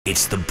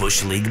It's the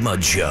Bush League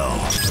Mud Show.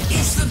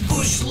 It's the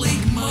Bush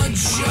League Mud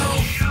Show.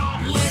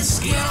 Let's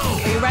go.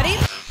 Are you ready?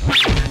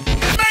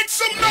 Make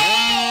some noise! All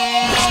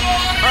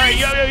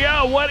right,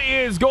 yo. What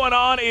is going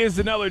on is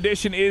another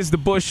edition is the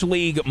Bush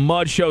League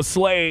Mud Show.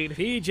 Slade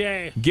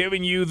PJ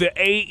giving you the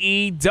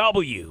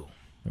AEW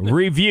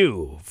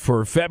review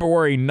for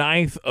February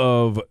 9th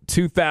of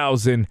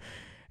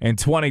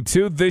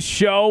 2022. This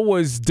show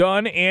was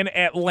done in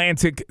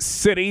Atlantic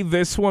City.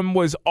 This one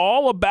was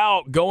all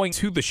about going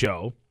to the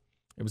show.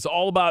 It was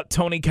all about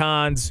Tony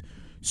Khan's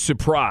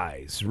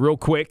surprise. Real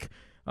quick,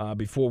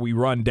 before we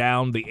run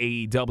down the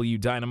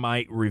AEW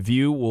Dynamite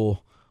review,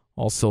 we'll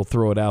also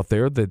throw it out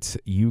there that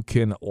you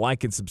can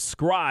like and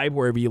subscribe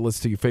wherever you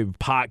listen to your favorite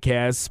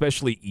podcasts,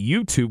 especially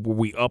YouTube where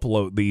we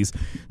upload these.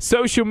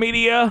 Social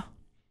media,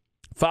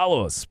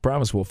 follow us.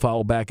 Promise we'll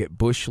follow back at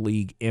Bush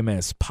League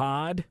MS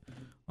Pod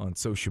on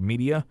social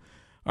media.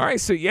 All right,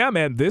 so yeah,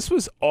 man, this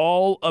was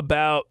all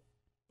about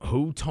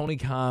who Tony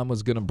Khan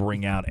was going to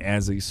bring out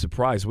as a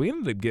surprise. We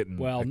ended up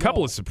getting a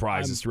couple of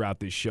surprises throughout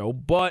this show,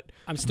 but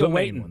I'm still the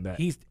main waiting.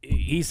 one,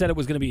 He said it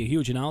was going to be a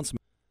huge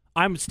announcement.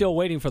 I'm still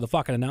waiting for the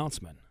fucking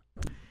announcement.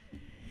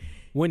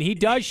 When he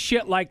does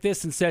shit like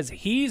this and says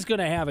he's going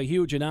to have a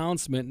huge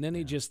announcement, and then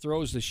he just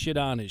throws the shit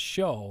on his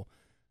show,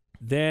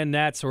 then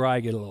that's where I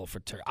get a little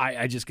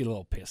I just get a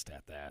little pissed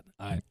at that.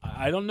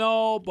 I don't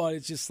know, but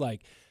it's just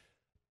like,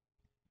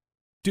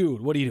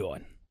 dude, what are you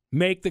doing?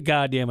 Make the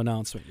goddamn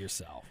announcement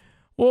yourself.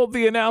 Well,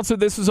 the announcer,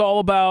 this is all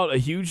about a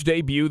huge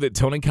debut that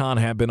Tony Khan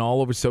had been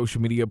all over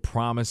social media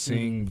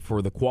promising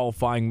for the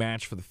qualifying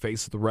match for the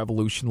Face of the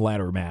Revolution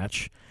ladder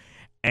match.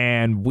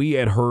 And we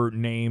had heard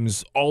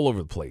names all over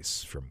the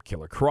place, from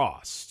Killer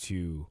Cross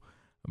to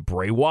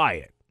Bray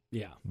Wyatt.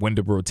 Yeah.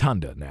 Wyndham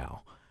Rotunda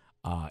now.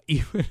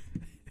 Even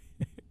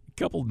a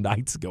couple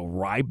nights ago,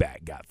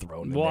 Ryback got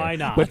thrown in Why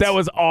there. not? But that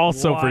was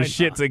also for Why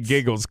shits not? and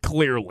giggles,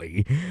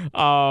 clearly.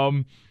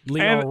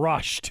 Leo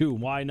Rush, too.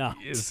 Why not?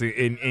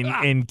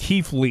 In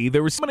Keith Lee,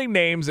 there were so many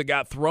names that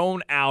got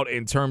thrown out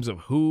in terms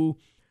of who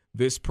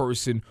this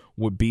person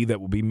would be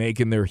that would be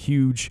making their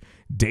huge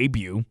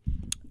debut.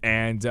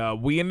 And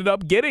we ended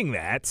up getting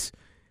that,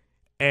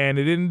 and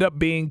it ended up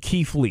being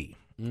Keith Lee.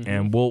 Mm-hmm.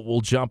 And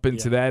we'll jump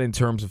into that in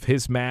terms of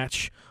his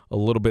match a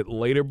little bit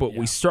later. But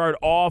we start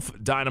off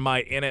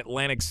Dynamite in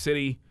Atlantic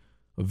City,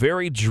 a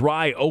very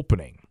dry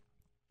opening.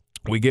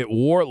 We get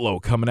Wardlow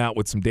coming out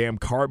with some damn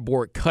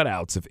cardboard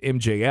cutouts of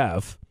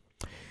MJF.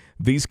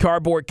 These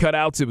cardboard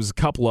cutouts, it was a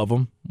couple of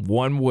them.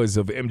 One was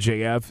of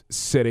MJF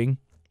sitting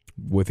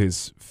with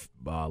his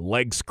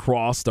legs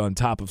crossed on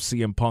top of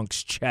CM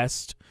Punk's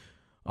chest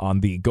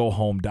on the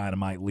go-home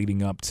Dynamite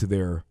leading up to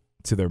their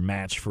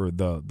match for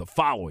the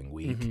following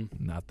week.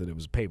 Mm-hmm. Not that it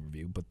was a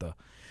pay-per-view, but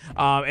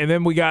and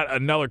then we got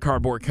another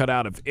cardboard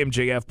cutout of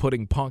MJF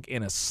putting Punk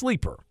in a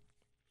sleeper.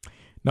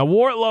 Now,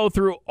 Wardlow,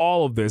 through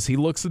all of this, he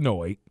looks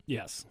annoyed.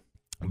 Yes.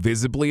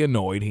 Visibly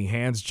annoyed. He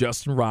hands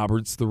Justin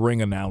Roberts, the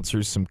ring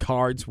announcer, some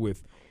cards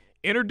with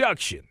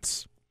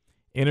introductions.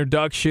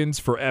 Introductions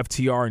for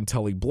FTR and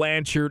Tully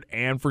Blanchard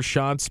and for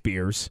Shawn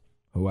Spears,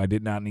 who I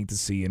did not need to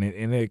see. And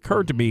it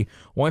occurred to me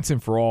once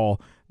and for all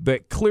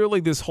that clearly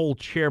this whole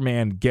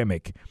chairman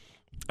gimmick,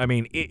 I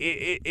mean,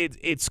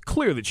 it's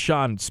clear that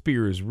Shawn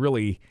Spears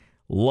really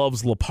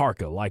loves La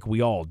Parka like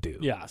we all do.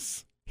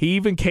 Yes. He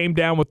even came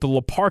down with the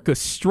La Parka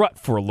strut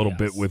for a little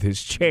bit with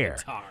his chair.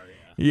 Guitar,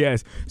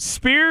 Yes.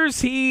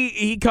 Spears,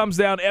 he comes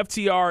down.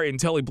 FTR and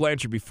Tully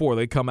Blanchard before,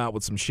 they come out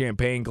with some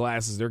champagne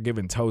glasses. They're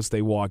giving toast.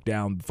 They walk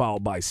down,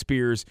 followed by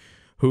Spears,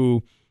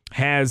 who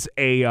has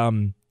a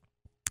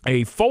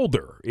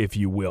folder, if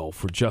you will,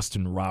 for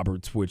Justin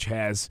Roberts, which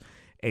has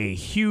a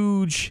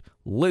huge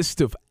list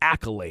of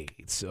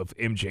accolades of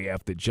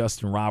MJF that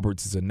Justin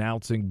Roberts is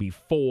announcing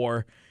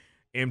before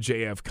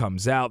MJF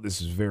comes out.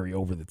 This is very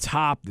over the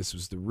top. This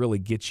was to really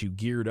get you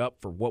geared up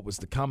for what was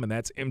to come, and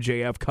that's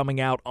MJF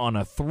coming out on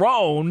a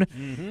throne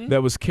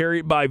that was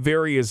carried by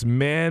various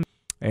men,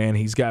 and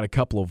he's got a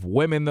couple of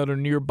women that are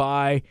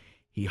nearby.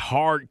 He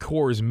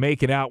hardcore is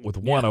making out with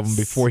one of them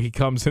before he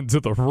comes into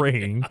the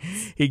ring.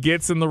 He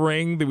gets in the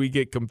ring. Then we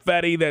get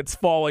confetti that's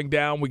falling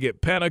down. We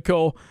get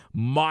Pinnacle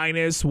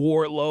minus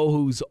Wardlow,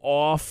 who's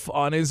off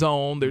on his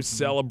own. They're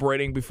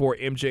celebrating before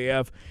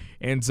MJF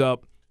ends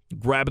up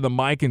grabbing the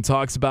mic and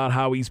talks about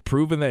how he's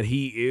proven that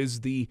he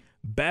is the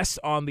best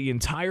on the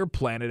entire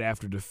planet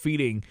after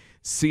defeating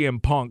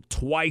CM Punk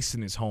twice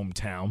in his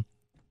hometown.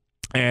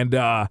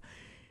 And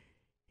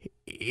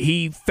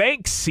he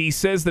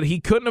says that he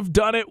couldn't have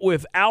done it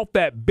without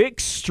that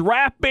big,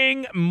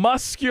 strapping,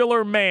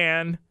 muscular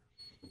man,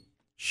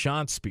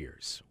 Shawn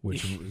Spears,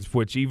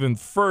 which even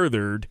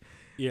furthered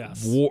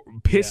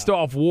pissed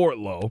off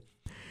Wardlow.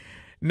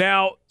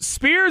 Now,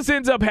 Spears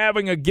ends up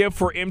having a gift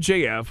for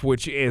MJF,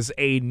 which is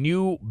a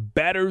new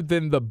Better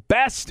Than the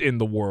Best in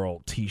the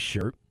World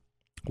t-shirt,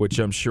 which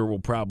I'm sure will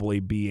probably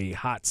be a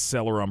hot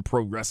seller on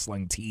Pro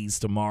Wrestling Tees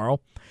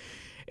tomorrow.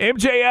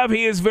 MJF,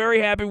 he is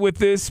very happy with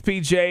this,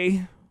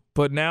 PJ,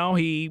 but now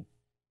he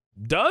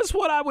does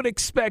what I would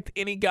expect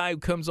any guy who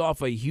comes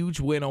off a huge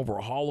win over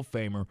a Hall of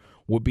Famer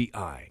would be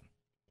eyeing.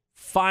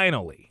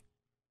 finally,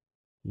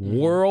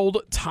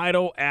 world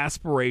title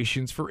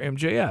aspirations for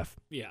MJF.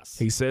 Yes.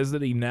 He says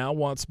that he now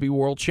wants to be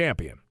world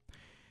champion.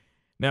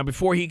 Now,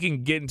 before he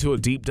can get into a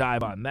deep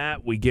dive on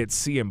that, we get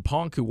CM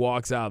Punk, who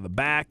walks out of the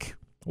back,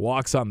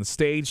 walks on the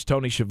stage.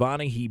 Tony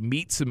Schiavone, he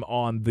meets him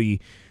on the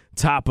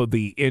top of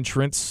the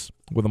entrance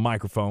with a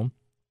microphone.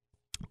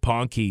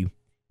 Punk, he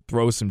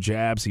throws some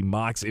jabs. He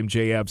mocks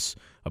MJF's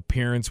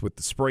appearance with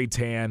the spray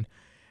tan.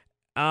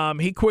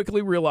 He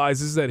quickly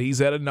realizes that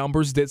he's at a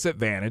numbers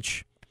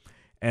disadvantage,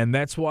 and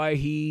that's why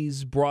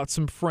he's brought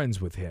some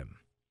friends with him.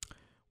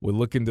 We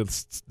look into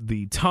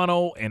the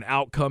tunnel, and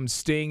out comes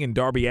Sting and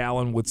Darby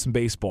Allin with some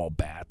baseball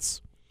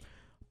bats.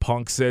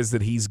 Punk says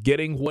that he's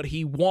getting what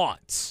he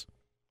wants,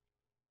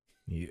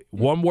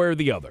 one way or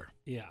the other,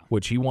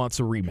 which he wants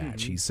a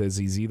rematch. He says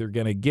he's either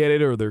going to get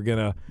it or they're going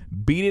to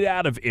beat it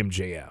out of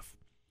MJF.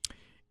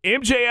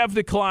 MJF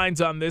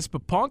declines on this,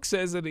 but Punk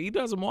says that he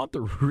doesn't want the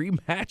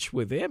rematch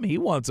with him. He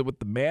wants it with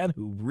the man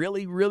who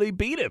really, really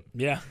beat him.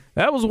 Yeah.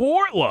 That was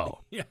Wardlow.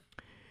 Yeah.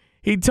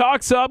 He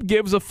talks up,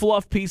 gives a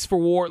fluff piece for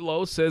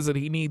Wardlow, says that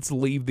he needs to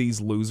leave these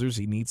losers.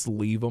 He needs to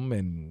leave them,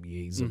 and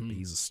he's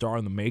a star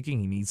in the making.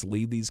 He needs to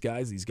leave these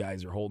guys. These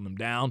guys are holding him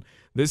down.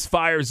 This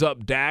fires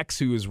up Dax,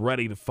 who is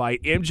ready to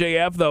fight.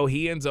 MJF, though,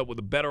 he ends up with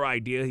a better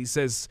idea. He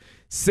says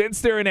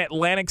since they're in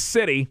Atlantic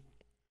City,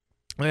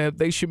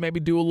 they should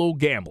maybe do a little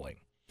gambling.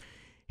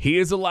 He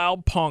has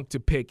allowed Punk to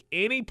pick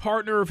any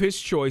partner of his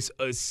choice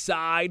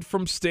aside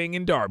from Sting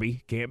and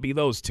Darby, can't be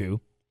those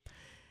two,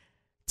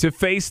 to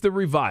face the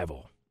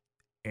Revival.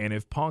 And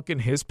if Punk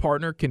and his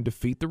partner can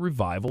defeat the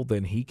Revival,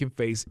 then he can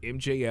face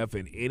MJF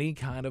in any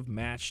kind of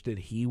match that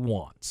he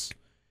wants.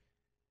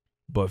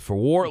 But for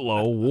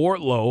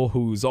Wardlow,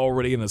 who's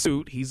already in a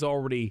suit, he's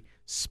already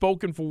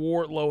spoken for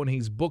Wardlow, and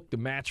he's booked a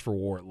match for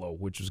Wardlow,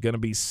 which is going to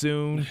be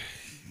soon.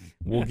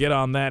 We'll get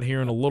on that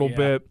here in a little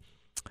bit.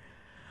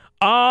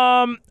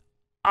 I'm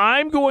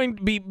going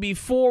to be,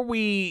 before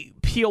we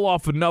peel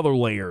off another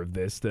layer of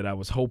this that I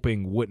was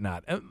hoping would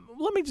not,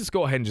 let me just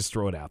go ahead and just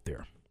throw it out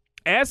there.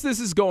 As this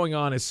is going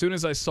on, as soon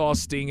as I saw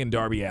Sting and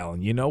Darby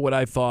Allin, you know what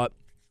I thought?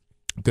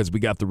 Because we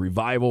got the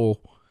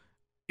Revival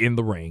in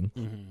the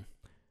ring,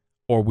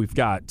 or we've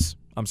got,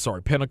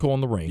 Pinnacle in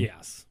the ring.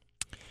 Yes.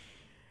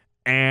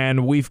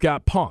 And we've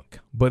got Punk.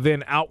 But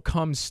then out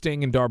comes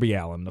Sting and Darby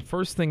Allin. The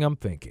first thing I'm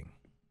thinking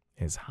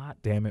is, hot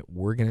damn it,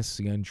 we're going to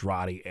see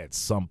Andrade at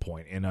some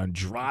point. And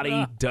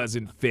Andrade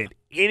doesn't fit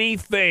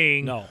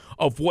anything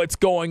of what's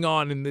going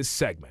on in this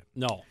segment.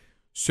 No.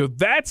 So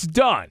that's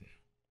done.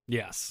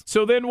 Yes.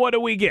 So then what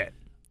do we get?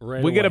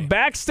 We get a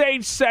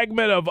backstage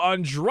segment of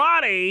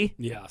Andrade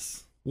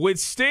with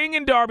Sting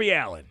and Darby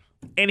Allin.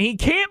 And he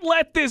can't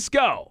let this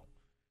go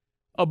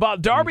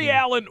about Darby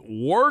Allin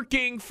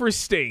working for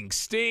Sting.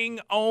 Sting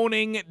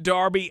owning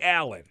Darby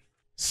Allin.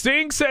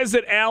 Sting says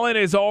that Allin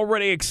has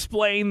already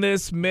explained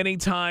this many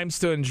times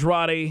to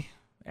Andrade.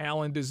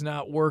 Allin does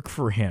not work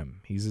for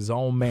him. He's his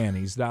own man.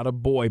 He's not a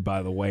boy,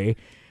 by the way.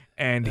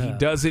 And he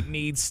doesn't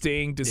need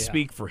Sting to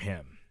speak for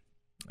him.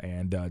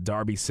 And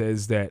Darby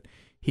says that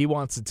he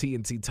wants the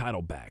TNT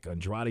title back.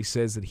 Andrade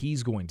says that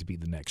he's going to be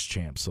the next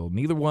champ. So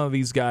neither one of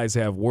these guys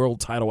have world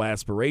title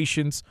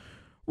aspirations.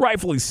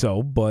 Rightfully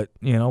so, but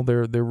you know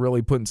they're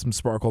really putting some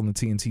sparkle in the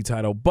TNT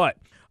title. But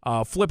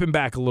flipping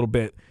back a little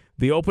bit,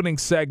 the opening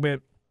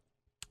segment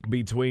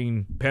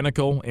between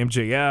Pinnacle,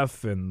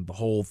 MJF, and the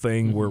whole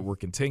thing, where we're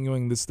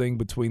continuing this thing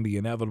between the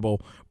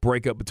inevitable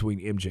breakup between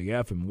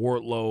MJF and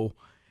Wardlow.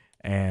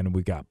 And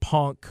we got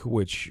Punk,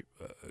 which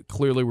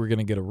clearly we're going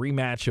to get a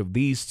rematch of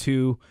these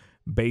two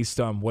based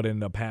on what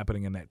ended up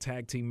happening in that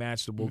tag team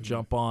match that we'll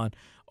jump on.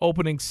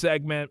 Opening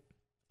segment,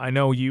 I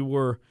know you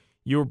were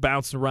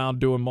bouncing around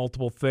doing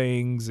multiple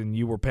things and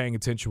you were paying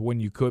attention when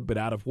you could, but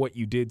out of what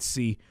you did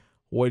see,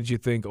 what did you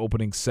think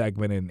opening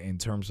segment in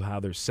terms of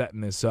how they're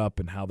setting this up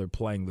and how they're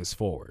playing this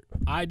forward?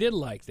 I did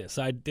like this.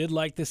 I did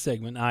like this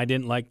segment. I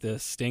didn't like the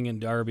Sting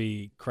and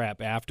Darby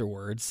crap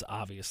afterwards,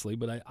 obviously,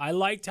 but I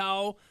liked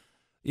how,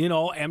 you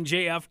know,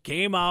 MJF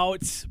came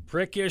out,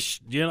 prickish,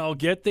 you know,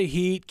 get the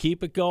heat,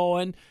 keep it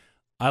going.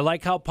 I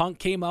like how Punk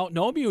came out,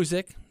 no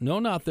music, no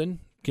nothing,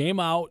 came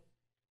out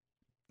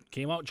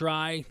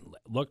dry,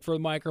 looked for the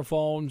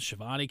microphone,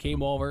 Schiavone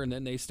came over, and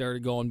then they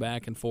started going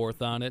back and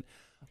forth on it.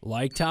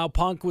 Liked how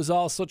Punk was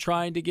also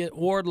trying to get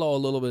Wardlow a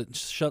little bit,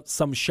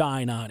 some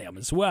shine on him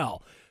as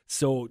well.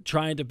 So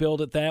trying to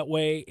build it that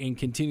way and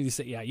continue to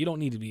say, yeah, you don't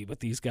need to be with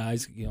these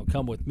guys, you know,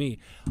 come with me.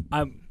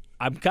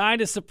 I'm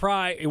kind of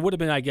surprised. It would have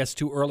been, I guess,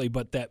 too early,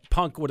 but that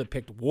Punk would have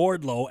picked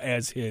Wardlow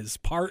as his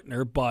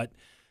partner. But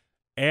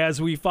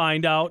as we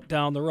find out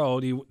down the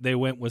road, they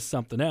went with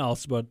something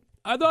else. But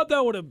I thought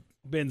that would have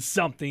been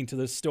something to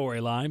the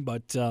storyline.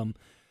 But,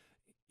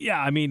 yeah,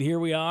 I mean, here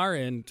we are,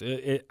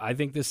 and I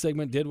think this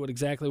segment did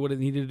exactly what it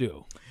needed to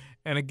do.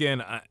 And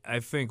again, I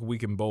think we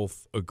can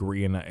both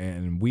agree,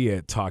 and we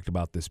had talked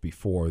about this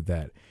before,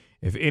 that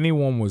if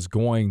anyone was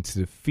going to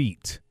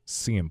defeat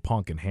CM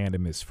Punk and hand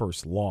him his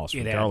first loss,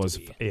 regardless,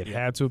 it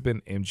had to have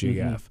been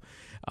MJF.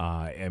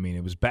 I mean,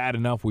 it was bad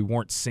enough we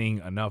weren't seeing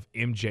enough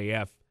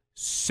MJF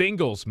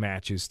singles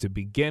matches to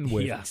begin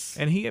with. Yes.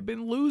 And he had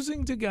been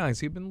losing to guys.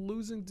 He had been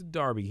losing to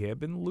Darby. He had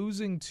been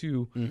losing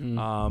to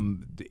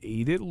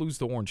he did lose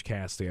to Orange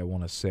Cassidy, I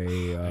want to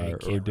say. I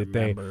can't or did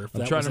they? remember if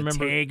I'm that trying was to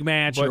remember. a tag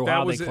match but or that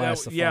how was, they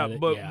classified it.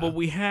 But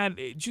we had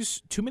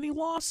just too many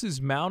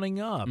losses mounting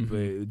up.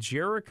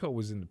 Jericho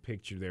was in the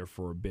picture there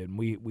for a bit, and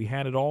we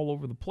had it all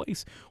over the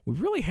place. We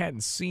really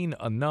hadn't seen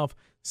enough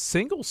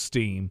single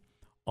steam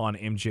on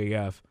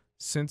MJF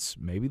since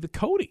maybe the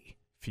Cody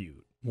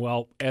feud.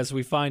 Well, as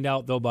we find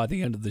out, though, by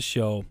the end of the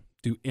show,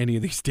 do any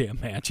of these damn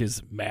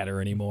matches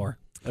matter anymore?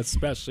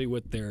 Especially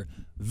with their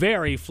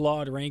very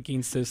flawed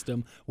ranking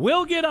system.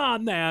 We'll get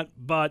on that,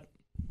 but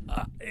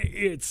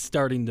it's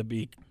starting to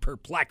be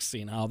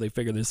perplexing how they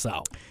figure this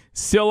out.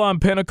 Still on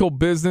Pinnacle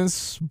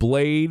business,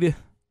 Blade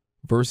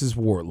versus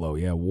Wardlow.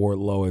 Yeah,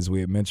 Wardlow, as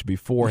we had mentioned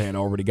before, had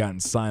already gotten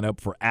signed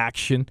up for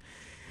action.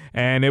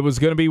 And it was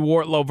going to be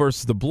Wardlow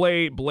versus the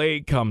Blade.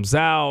 Blade comes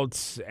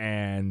out,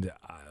 and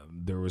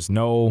there was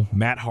no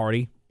Matt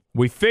Hardy.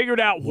 We figured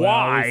out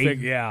why.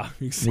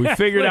 Exactly. We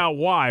figured out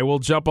why. We'll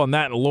jump on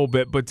that in a little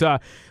bit. But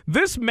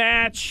this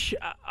match,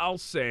 I'll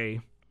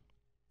say,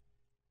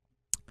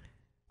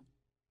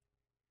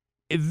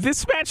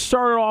 this match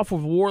started off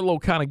with Wardlow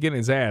kind of getting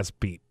his ass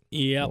beat a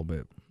little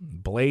bit.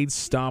 Blade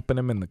stomping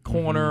him in the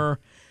corner.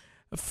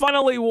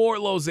 Finally,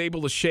 Wardlow's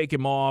able to shake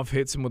him off,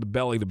 hits him with a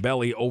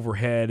belly-to-belly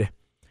overhead.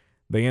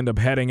 They end up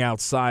heading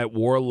outside.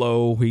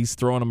 Wardlow, he's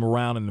throwing him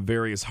around in the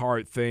various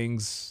hard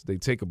things. They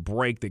take a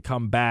break. They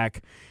come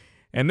back.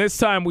 And this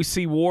time we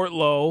see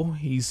Wardlow.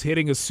 He's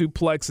hitting a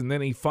suplex, and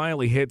then he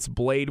finally hits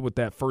Blade with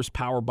that first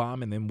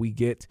powerbomb, and then we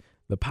get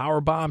the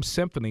powerbomb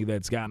symphony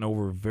that's gotten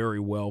over very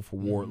well for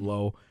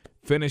Wardlow.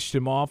 Finished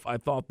him off. I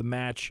thought the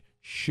match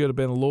should have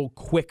been a little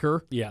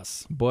quicker.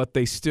 Yes. But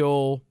they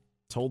still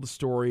told the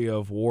story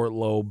of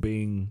Wardlow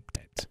being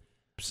dead.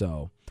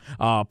 So,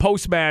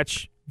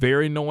 post-match,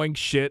 very annoying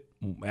shit,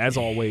 as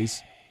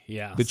always.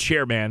 Yeah. The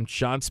chairman,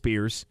 Shawn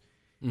Spears,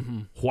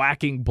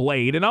 whacking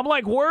Blade. And I'm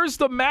like, where's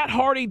the Matt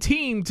Hardy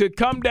team to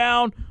come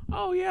down?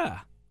 Oh,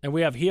 yeah. And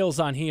we have heels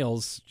on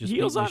heels. Just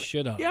Heels beating on the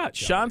shit out yeah, of each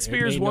Shawn other.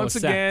 Spears It made no once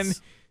again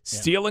sense.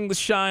 stealing the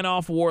shine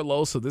off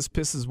Wardlow, so this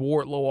pisses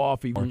Wardlow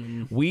off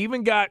even. We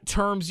even got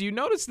terms. You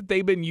notice that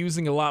they've been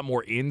using a lot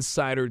more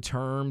insider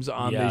terms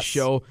on this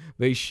show.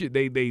 They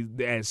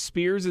as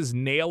Spears is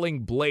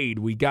nailing Blade,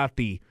 we got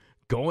the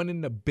going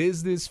into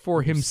business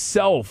for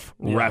himself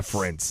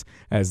reference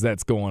as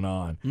that's going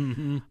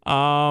on.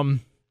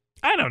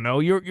 I don't know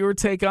your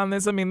take on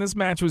this. I mean, this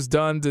match was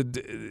done to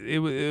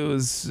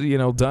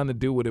done to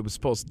do what it was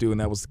supposed to do, and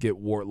that was to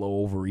get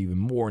Wardlow over even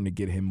more and to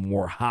get him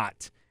more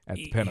hot at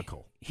the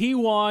Pinnacle. He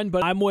won,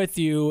 but I'm with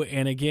you.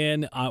 And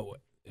again,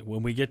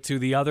 when we get to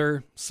the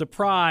other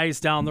surprise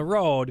down the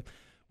road,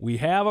 we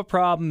have a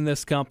problem in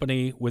this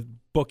company with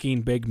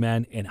booking big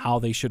men and how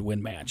they should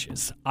win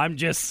matches.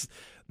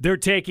 They're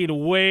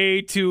taking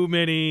way too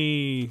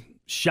many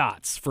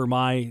shots for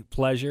my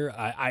pleasure.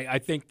 I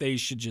think they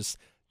should just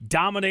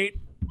dominate.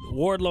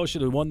 Wardlow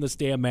should have won this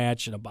damn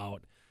match in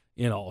about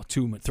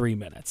 2-3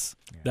 minutes.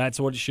 Yeah. That's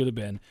what it should have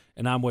been.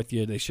 And I'm with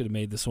you. They should have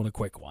made this one a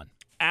quick one.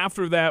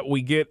 After that,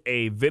 we get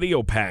a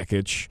video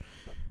package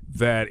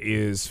that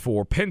is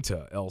for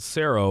Penta El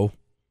Cerro,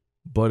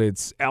 but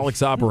it's Alex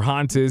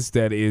Abrahantes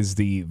that is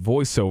the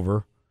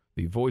voiceover,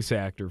 the voice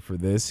actor for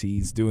this.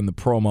 He's doing the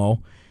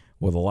promo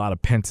with a lot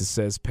of Penta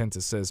says,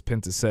 Penta says,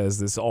 Penta says.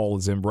 This all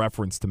is in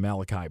reference to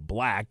Malachi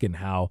Black and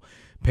how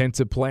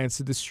Penta plans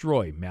to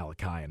destroy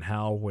Malachi and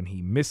how when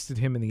he misted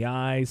him in the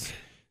eyes,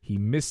 he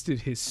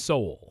misted his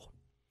soul.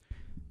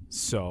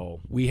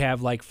 So we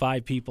have like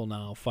 5 people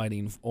now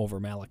fighting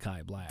over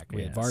Malachi Black.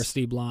 We have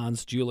Varsity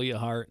Blondes, Julia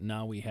Hart, and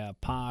now we have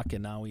Pac,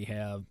 and now we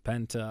have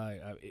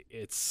Penta.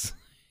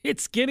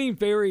 It's getting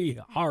very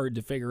hard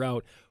to figure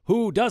out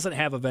who doesn't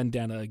have a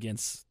vendetta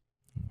against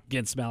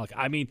Malachi.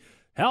 I mean,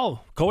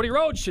 hell, Cody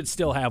Rhodes should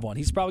still have one.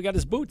 He's probably got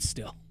his boots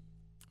still.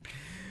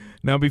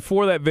 Now,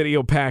 before that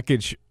video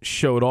package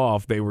showed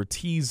off, they were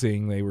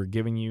teasing, they were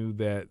giving you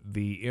that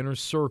the Inner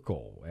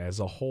Circle as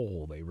a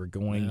whole, they were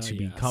going to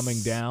be coming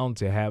down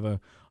to have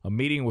a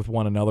meeting with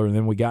one another, and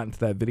then we got into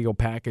that video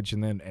package,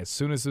 and then as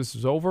soon as this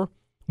was over,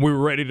 we were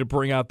ready to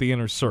bring out the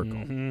Inner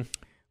Circle.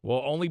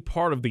 Well, only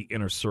part of the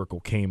Inner Circle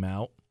came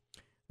out.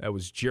 That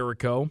was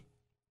Jericho,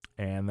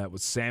 and that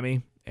was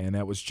Sammy, and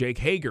that was Jake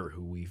Hager,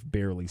 who we've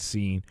barely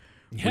seen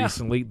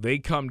recently. They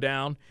come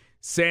down.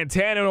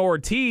 Santana and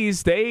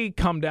Ortiz, they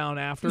come down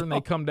after, and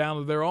they come down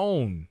to their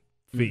own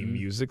theme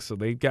music, so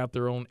they've got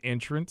their own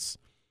entrance.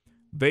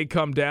 They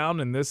come down,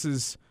 and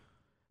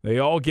they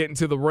all get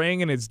into the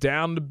ring, and it's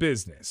down to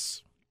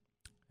business.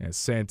 As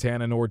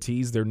Santana and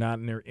Ortiz, they're not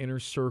in their Inner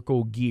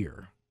Circle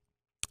gear.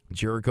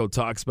 Jericho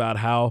talks about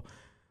how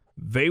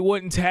they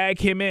wouldn't tag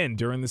him in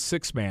during the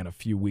 6-man a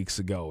few weeks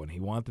ago, and he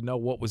wanted to know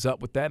what was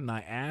up with that, and I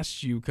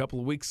asked you a couple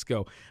of weeks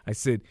ago, I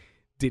said,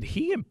 did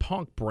he and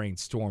Punk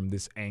brainstorm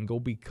this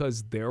angle?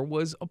 Because there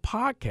was a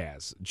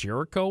podcast.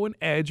 Jericho and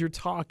Edge are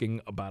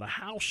talking about a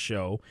house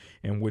show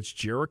in which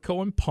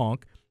Jericho and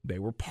Punk, they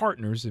were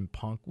partners, and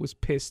Punk was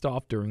pissed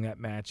off during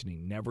that match, and he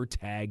never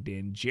tagged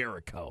in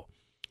Jericho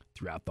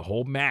throughout the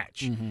whole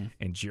match. Mm-hmm.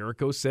 And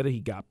Jericho said he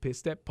got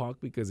pissed at Punk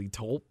because he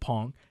told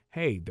Punk,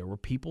 hey, there were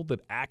people that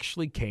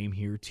actually came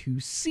here to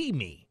see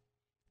me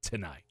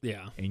tonight.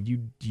 Yeah. And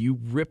you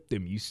ripped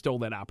them. You stole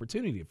that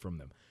opportunity from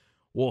them.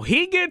 Well,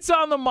 he gets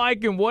on the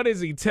mic, and what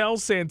does he tell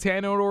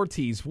Santana and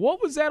Ortiz?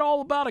 What was that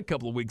all about a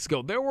couple of weeks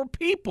ago? There were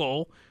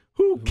people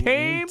who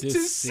came to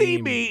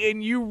see me,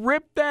 and you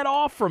ripped that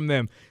off from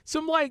them. So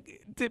I'm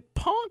like,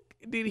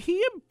 did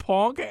he and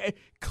Punk?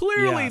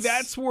 Clearly, Yes.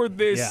 that's where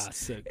this.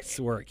 Yes, that's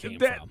where it came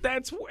from.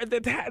 That's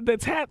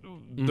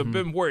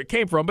been where it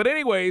came from. But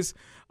anyways,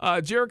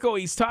 Jericho,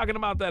 he's talking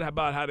about that,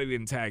 about how they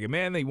didn't tag him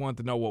in. They wanted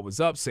to know what was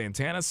up.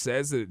 Santana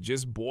says that it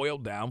just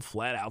boiled down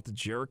flat out to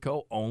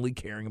Jericho only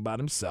caring about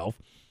himself.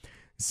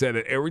 Said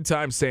that every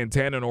time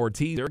Santana and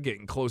Ortiz are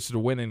getting closer to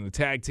winning the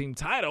tag team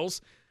titles,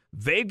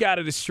 they've got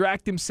to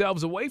distract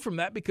themselves away from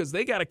that because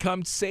they got to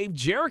come save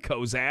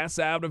Jericho's ass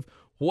out of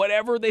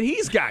whatever that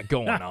he's got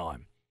going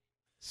on.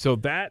 So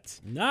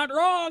that's not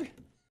wrong.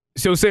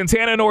 So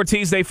Santana and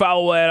Ortiz, they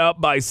follow that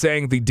up by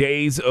saying the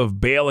days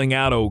of bailing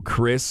out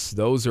Chris,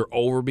 those are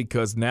over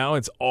because now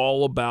it's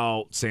all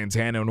about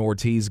Santana and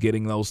Ortiz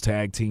getting those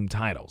tag team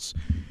titles.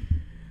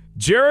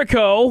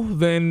 Jericho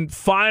then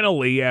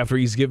finally, after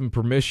he's given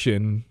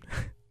permission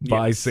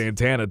by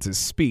Santana to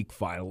speak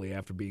finally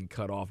after being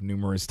cut off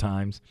numerous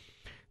times,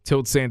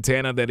 told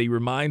Santana that he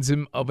reminds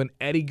him of an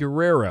Eddie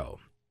Guerrero.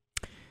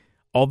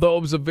 Although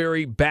it was a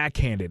very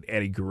backhanded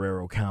Eddie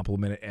Guerrero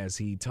compliment as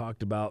he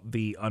talked about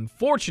the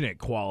unfortunate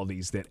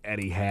qualities that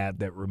Eddie had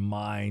that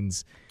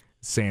reminds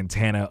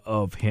Santana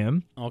of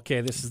him.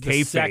 Okay, this is the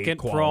Kayfabe second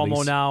qualities.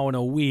 promo now in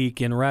a week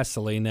in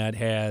wrestling that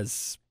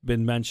has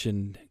been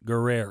mentioned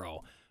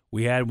Guerrero.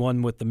 We had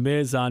one with The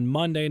Miz on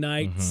Monday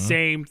night.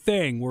 Same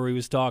thing where he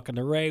was talking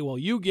to Ray. Well,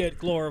 you get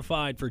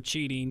glorified for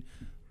cheating,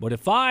 but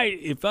if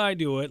I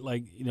do it,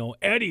 like, you know,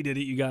 Eddie did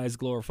it, you guys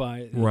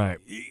glorify it. Right.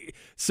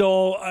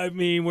 So, I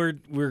mean,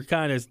 we're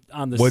kind of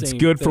on the What's same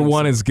good for thing.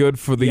 one is good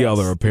for the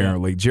other,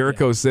 apparently. Yeah.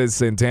 Jericho says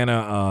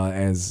Santana,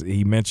 as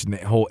he mentioned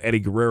the whole Eddie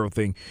Guerrero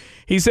thing,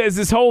 he says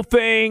this whole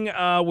thing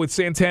with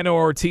Santana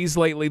Ortiz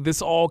lately,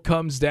 this all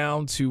comes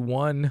down to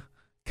one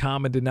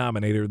common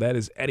denominator. That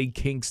is Eddie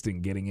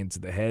Kingston getting into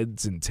the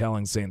heads and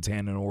telling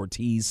Santana and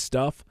Ortiz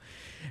stuff.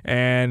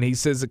 And he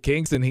says that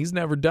Kingston, he's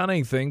never done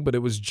anything, but it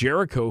was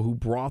Jericho who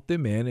brought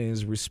them in and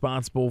is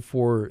responsible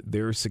for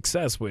their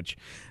success, which,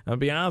 I'll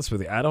be honest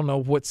with you, I don't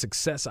know what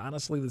success,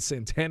 honestly, that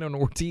Santana and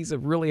Ortiz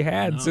have really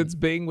had since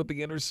being with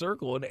the Inner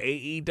Circle in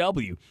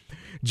AEW.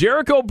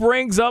 Jericho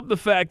brings up the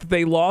fact that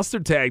they lost their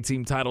tag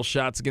team title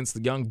shots against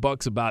the Young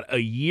Bucks about a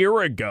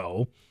year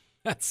ago.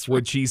 That's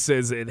which he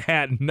says it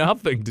had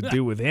nothing to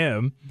do with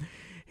him.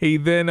 He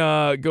then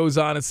goes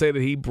on and say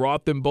that he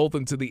brought them both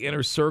into the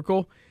Inner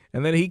Circle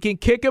and then he can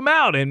kick them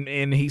out.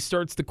 And he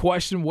starts to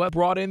question what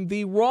brought in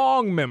the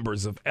wrong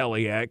members of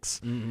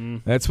LAX.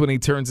 That's when he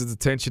turns his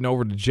attention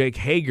over to Jake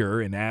Hager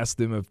and asks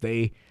them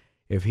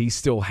if he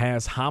still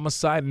has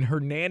Homicide and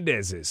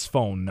Hernandez's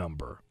phone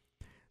number.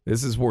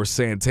 This is where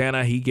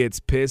Santana, he gets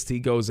pissed. He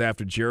goes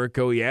after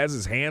Jericho. He has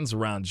his hands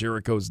around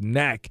Jericho's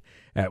neck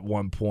at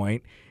one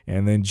point.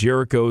 And then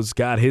Jericho's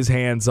got his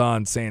hands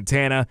on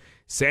Santana.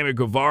 Sammy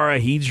Guevara,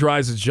 he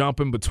tries to jump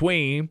in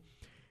between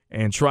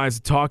and tries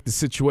to talk the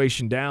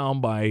situation down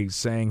by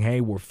saying,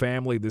 hey, we're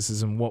family. This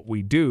isn't what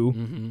we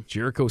do.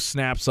 Jericho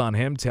snaps on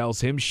him,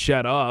 tells him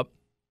shut up.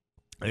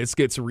 This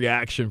gets a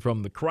reaction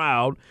from the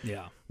crowd.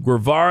 Yeah.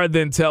 Guevara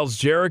then tells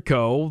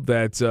Jericho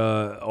that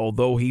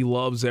although he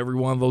loves every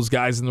one of those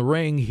guys in the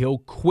ring, he'll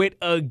quit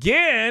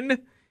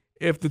again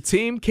if the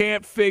team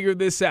can't figure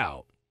this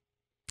out.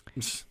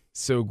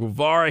 So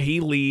Guevara, he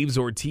leaves.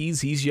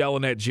 Ortiz, he's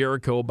yelling at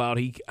Jericho about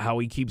how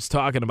he keeps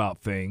talking about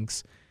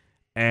things.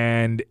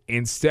 And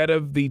instead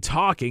of the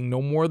talking,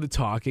 no more of the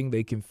talking,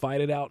 they can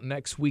fight it out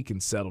next week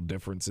and settle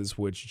differences,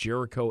 which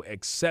Jericho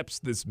accepts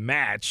this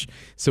match.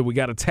 So we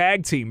got a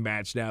tag team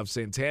match now of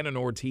Santana and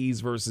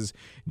Ortiz versus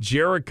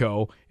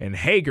Jericho and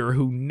Hager,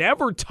 who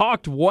never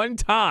talked one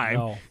time.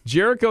 No.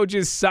 Jericho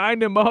just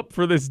signed him up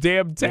for this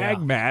damn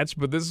tag match,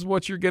 but this is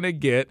what you're going to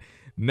get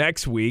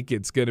next week.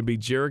 It's going to be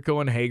Jericho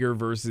and Hager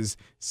versus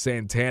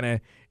Santana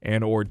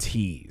and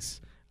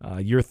Ortiz.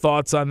 Your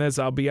thoughts on this?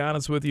 I'll be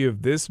honest with you.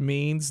 If this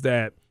means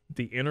that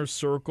the Inner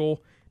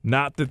Circle,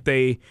 not that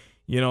they,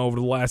 over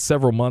the last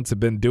several months have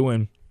been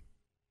doing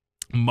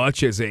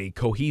much as a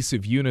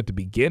cohesive unit to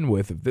begin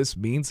with, if this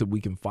means that we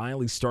can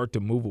finally start to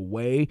move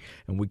away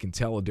and we can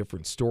tell a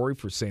different story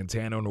for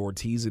Santana and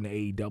Ortiz in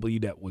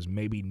AEW that was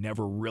maybe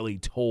never really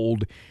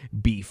told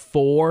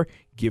before,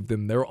 give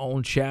them their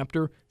own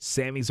chapter.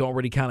 Sammy's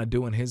already kind of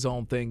doing his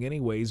own thing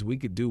anyways. We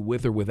could do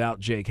with or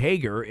without Jake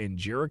Hager, and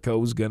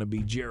Jericho's going to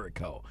be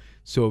Jericho.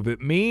 So if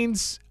it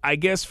means, I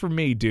guess for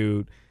me,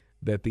 dude,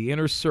 that the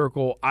Inner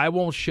Circle, I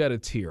won't shed a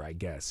tear, I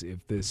guess,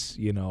 if this,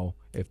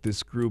 if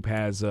this group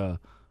has a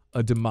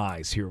a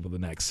demise here over the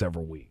next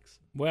several weeks.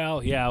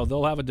 Well, yeah,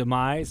 they'll have a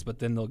demise, but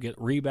then they'll get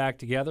back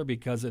together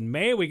because in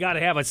May we got to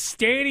have a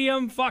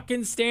stadium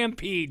fucking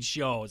Stampede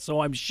show.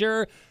 So I'm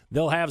sure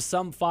they'll have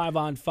some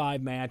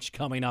 5-on-5 match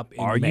coming up in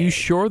May. Are you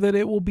sure that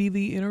it will be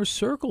the Inner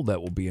Circle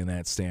that will be in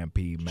that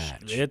Stampede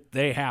match?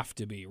 They have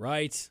to be,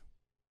 right?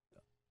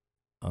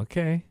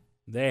 Okay.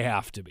 They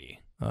have to be.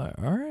 All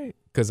right.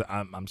 Because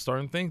I'm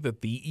starting to think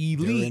that the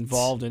Elite... They're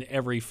involved in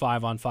every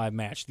 5-on-5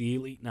 match. The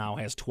Elite now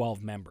has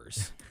 12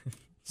 members.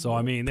 So,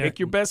 I mean... Pick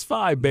your best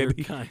 5, baby.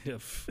 They're kind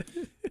of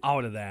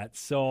out of that.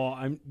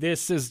 So,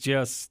 this is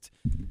just...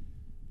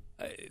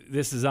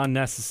 this is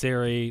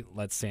unnecessary.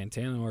 Let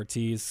Santana and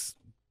Ortiz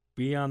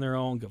be on their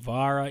own.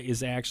 Guevara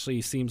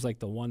seems like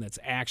the one that's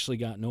actually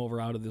gotten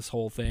over out of this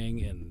whole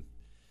thing, and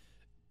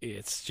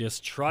it's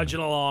just trudging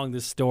along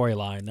this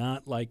storyline,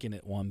 not liking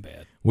it one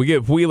bit. We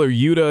get Wheeler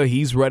Yuta.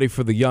 He's ready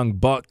for the Young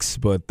Bucks,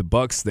 but the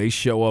Bucks, they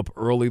show up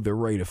early. They're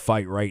ready to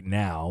fight right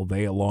now.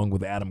 They, along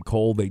with Adam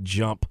Cole, they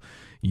jump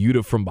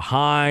Yuta from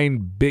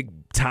behind.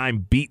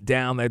 Big-time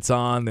beatdown that's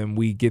on. Then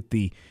we get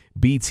the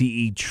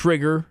BTE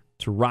trigger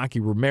to Rocky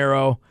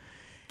Romero.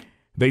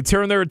 They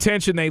turn their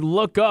attention. They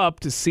look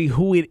up to see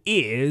who it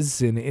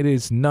is, and it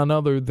is none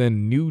other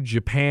than New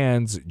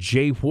Japan's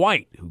Jay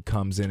White, who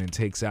comes in and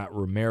takes out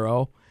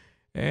Romero.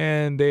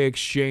 And they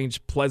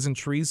exchange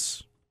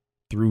pleasantries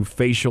through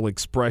facial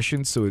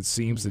expressions. So it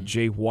seems that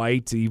Jay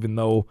White, even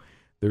though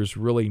there's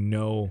really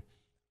no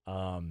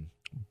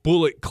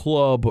Bullet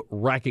Club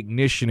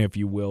recognition, if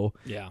you will,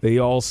 they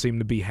all seem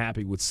to be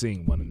happy with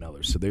seeing one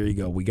another. So there you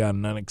go. We got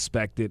an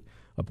unexpected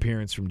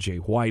appearance from Jay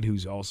White,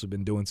 who's also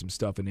been doing some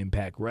stuff in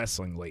Impact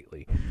Wrestling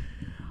lately.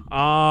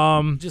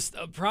 Just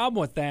a problem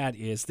with that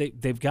is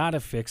they've got to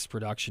fix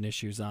production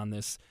issues on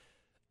this.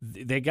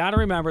 They got to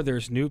remember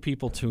there's new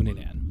people tuning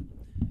in.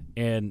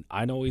 And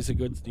I know he's a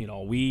good,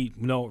 we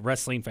know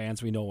wrestling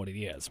fans, we know what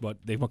he is, but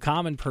a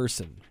common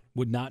person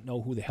would not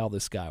know who the hell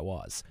this guy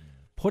was.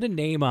 Put a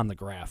name on the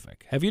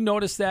graphic. Have you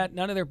noticed that?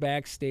 None of their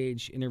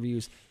backstage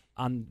interviews,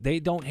 they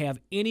don't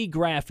have any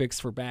graphics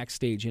for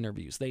backstage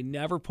interviews. They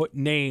never put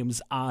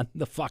names on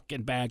the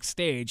fucking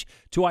backstage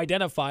to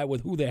identify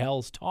with who the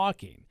hell's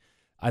talking.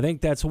 I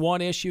think that's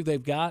one issue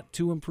they've got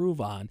to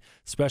improve on,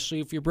 especially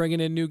if you're bringing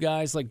in new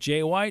guys like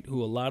Jay White,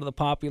 who a lot of the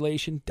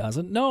population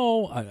doesn't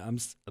know. I'm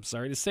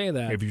sorry to say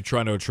that. If you're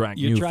trying to attract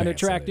new fans. You're trying to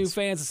attract new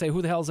fans and say,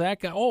 who the hell's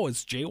that guy? Oh,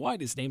 it's Jay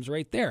White. His name's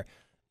right there.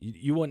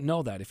 You wouldn't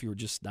know that if you were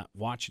just not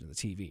watching the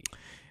TV.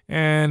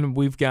 And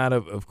we've got,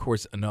 of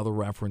course, another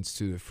reference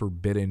to the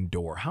Forbidden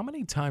Door. How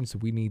many times do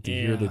we need to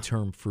hear the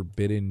term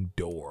Forbidden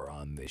Door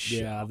on this show?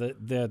 Yeah,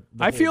 the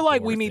I feel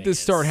like we need to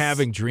start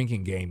having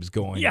drinking games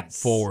going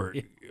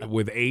forward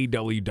with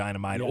AEW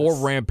Dynamite or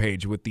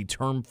Rampage with the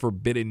term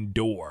Forbidden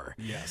Door.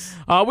 Yes.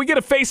 We get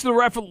a Face of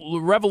the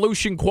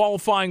Revolution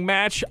qualifying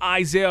match.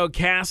 Isiah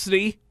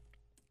Kassidy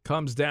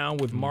comes down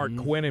with Marq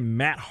Quen and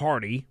Matt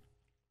Hardy.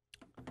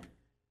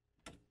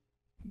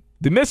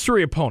 The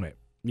mystery opponent.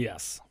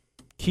 Yes.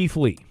 Keith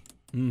Lee.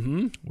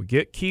 Mm-hmm. We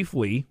get Keith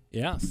Lee.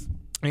 Yes.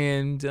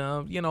 And,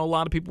 a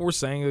lot of people were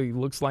saying he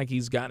looks like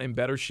he's gotten in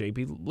better shape.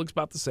 He looks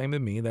about the same to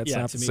me. That's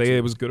not to say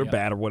it was good or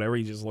bad or whatever.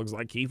 He just looks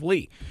like Keith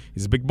Lee.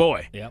 He's a big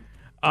boy. Yep.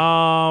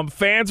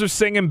 Fans are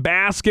singing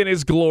Bask in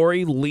His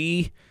Glory.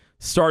 Lee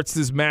starts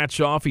this match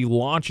off. He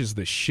launches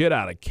the shit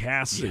out of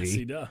Kassidy. Yes,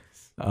 he does.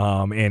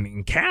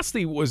 And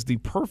Kassidy was the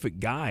perfect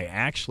guy,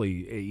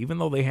 actually. Even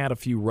though they had a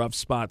few rough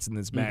spots in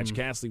this match,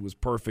 Kassidy was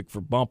perfect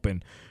for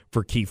bumping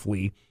for Keith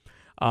Lee.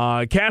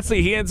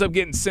 Kassidy, he ends up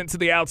getting sent to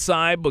the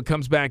outside, but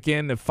comes back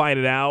in to fight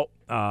out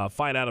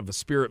of a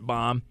spirit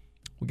bomb.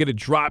 We get a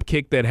drop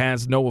kick that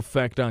has no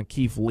effect on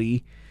Keith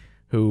Lee,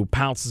 who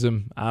pounces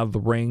him out of the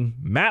ring.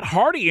 Matt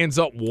Hardy ends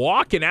up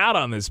walking out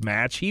on this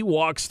match. He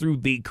walks through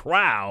the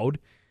crowd,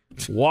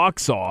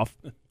 walks off.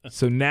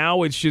 So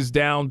now it's just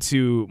down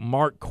to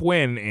Marq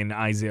Quen and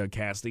Isiah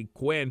Kassidy.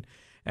 Quen,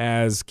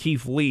 as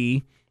Keith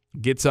Lee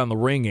gets on the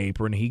ring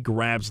apron, he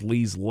grabs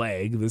Lee's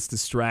leg. This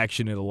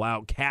distraction, it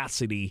allowed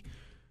Kassidy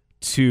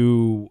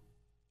to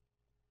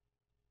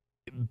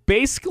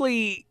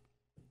basically,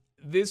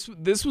 this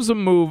was a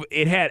move.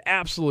 It had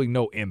absolutely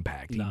no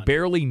impact. None. He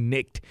barely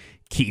nicked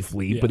Keith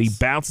Lee, but he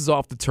bounces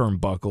off the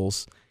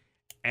turnbuckles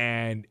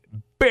and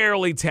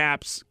barely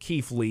taps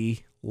Keith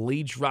Lee.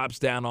 Lee drops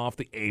down off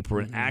the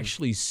apron,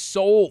 actually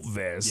sold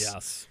this.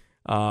 Yes.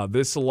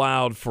 This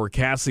allowed for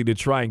Kassidy to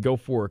try and go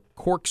for a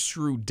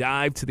corkscrew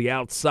dive to the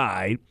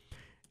outside,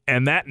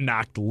 and that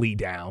knocked Lee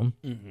down.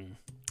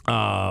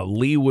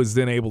 Lee was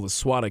then able to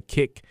swat a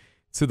kick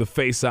to the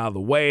face out of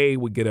the way.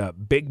 We get a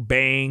big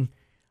bang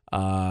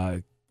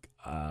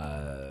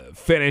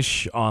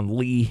finish on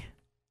Lee.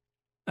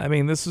 I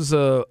mean, this is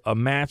a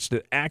match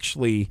that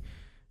actually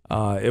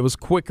it was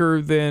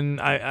quicker than,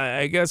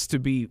 I guess, to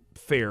be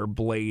fair,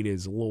 Blade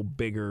is a little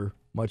bigger,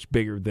 much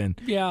bigger than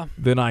Isiah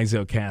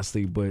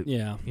Kassidy, but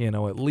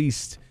at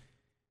least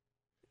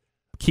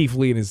Keith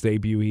Lee in his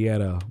debut, he had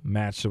a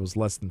match that was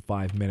less than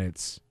 5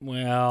 minutes.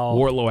 Well,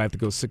 Wardlow had to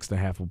go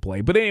 6.5 with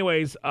Blade. But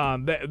anyways,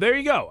 there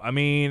you go. I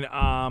mean,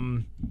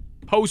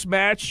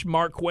 Post-match,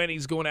 Quen,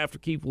 he's going after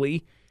Keith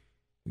Lee.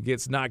 He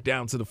gets knocked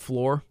down to the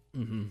floor.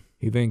 Mm-hmm.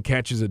 He then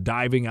catches a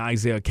diving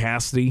Isiah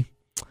Kassidy,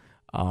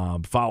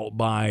 followed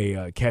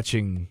by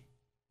catching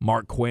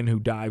Quen, who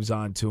dives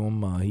onto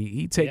him.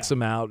 He takes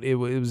him out. It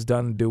was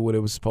done to do what it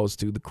was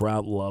supposed to. The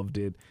crowd loved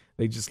it.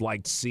 They just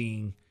liked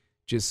seeing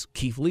just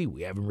Keith Lee.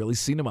 We haven't really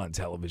seen him on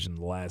television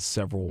the last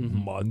several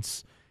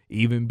months,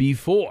 even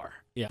before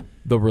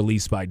the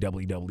release by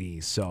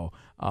WWE. So,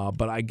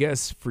 but I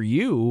guess for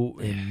you,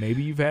 and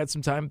maybe you've had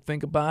some time to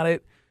think about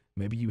it,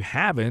 maybe you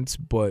haven't,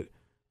 but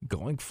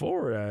going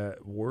forward,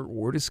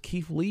 where does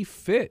Keith Lee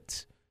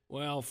fit?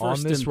 Well,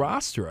 on this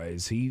roster,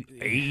 is he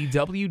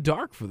AEW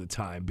dark for the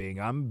time being?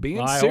 I'm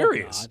being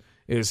serious.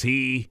 Is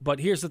he? But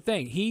here's the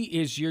thing: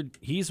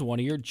 he's one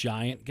of your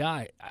giant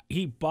guy.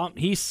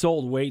 He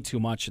sold way too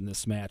much in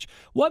this match.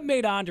 What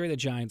made Andre the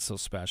Giant so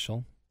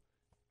special?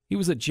 He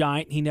was a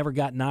giant. He never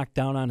got knocked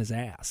down on his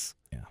ass.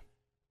 Yeah.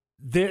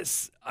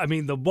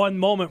 The one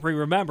moment we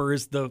remember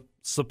is the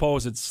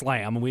supposed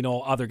slam, and we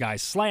know other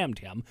guys slammed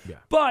him. Yeah.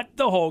 But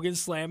the Hogan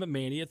slam at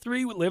Mania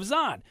 3 lives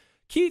on.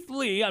 Keith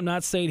Lee, I'm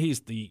not saying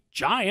he's the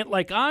giant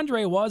like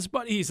Andre was,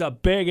 but he's a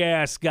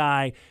big-ass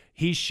guy.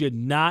 He should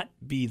not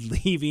be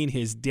leaving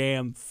his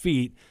damn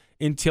feet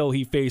until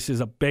he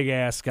faces a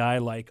big-ass guy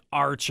like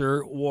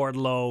Archer,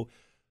 Wardlow,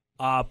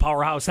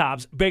 Powerhouse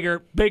Hobbs,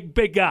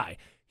 big guy.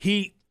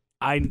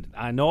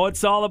 I know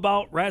it's all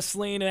about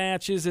wrestling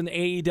matches in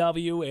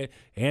AEW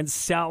and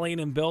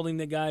selling and building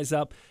the guys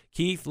up.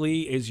 Keith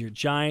Lee is your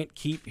giant.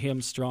 Keep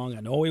him strong.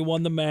 I know he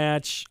won the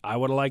match. I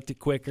would have liked it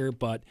quicker,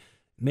 but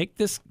keep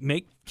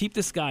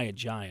this guy a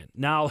giant.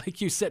 Now,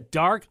 like you said,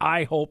 dark,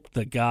 I hope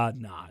to God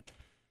not.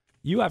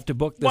 You have to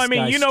book this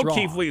guy strong.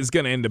 Keith Lee is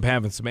going to end up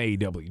having some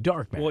AEW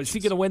dark matches. Well, is he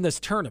going to win this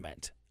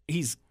tournament?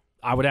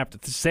 I would have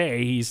to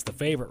say he's the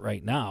favorite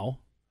right now.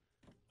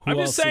 I'm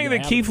just saying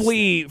that Keith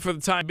Lee, for the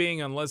time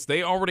being, unless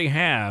they already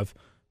have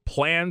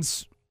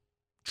plans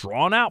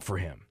drawn out for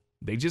him,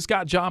 they just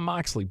got Jon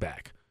Moxley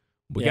back.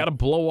 We got to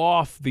blow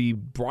off the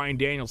Bryan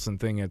Danielson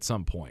thing at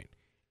some point.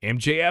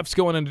 MJF's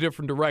going in a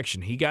different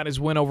direction. He got his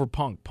win over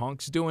Punk.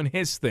 Punk's doing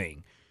his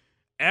thing.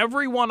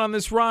 Everyone on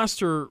this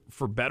roster,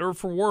 for better or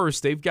for worse,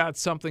 they've got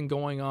something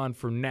going on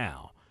for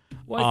now.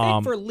 Well, I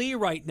think for Lee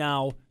right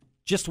now,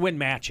 just win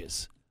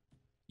matches.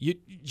 You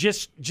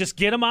just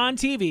get him on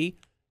TV,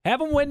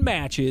 have him win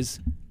matches,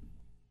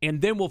 and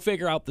then we'll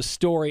figure out the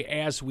story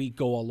as we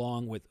go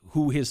along with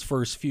who his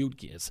first feud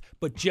is.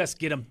 But just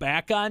get him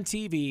back on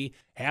TV,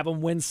 have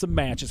him win some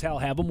matches. Hell,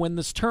 have him win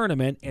this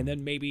tournament, and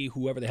then maybe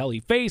whoever the hell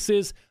he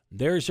faces,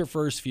 there's your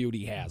first feud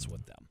he has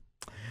with them.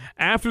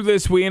 After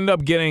this, we end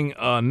up getting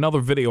another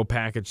video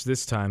package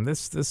this time.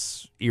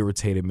 This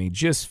irritated me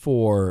just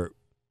for,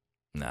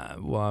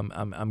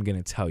 I'm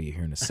going to tell you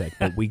here in a sec.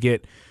 But we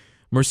get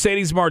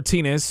Mercedes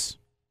Martinez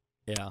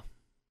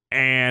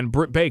and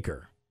Britt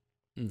Baker.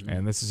 Mm-hmm.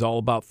 And this is all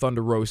about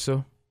Thunder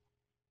Rosa.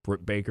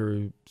 Britt Baker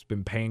has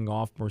been paying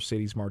off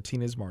Mercedes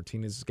Martinez.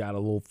 Martinez has got a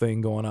little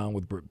thing going on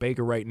with Britt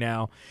Baker right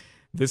now.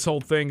 This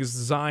whole thing is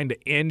designed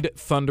to end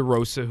Thunder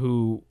Rosa,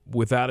 who,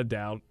 without a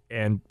doubt,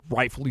 and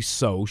rightfully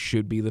so,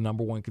 should be the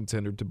number one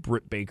contender to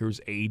Britt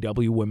Baker's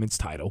AEW Women's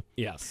title.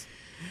 Yes.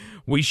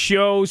 We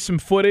show some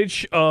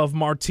footage of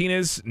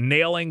Martinez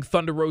nailing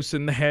Thunder Rosa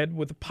in the head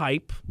with a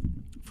pipe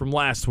from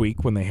last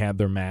week when they had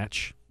their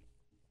match.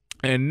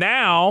 And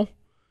now,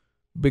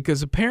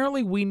 because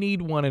apparently we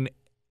need one in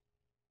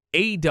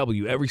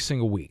AEW every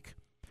single week,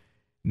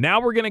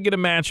 now we're going to get a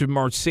match of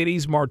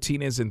Mercedes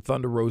Martinez and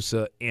Thunder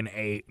Rosa in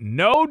a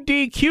no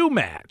DQ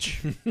match.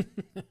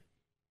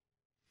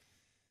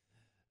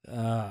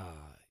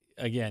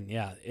 Again,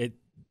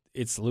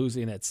 it's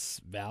losing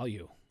its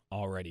value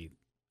already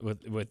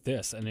with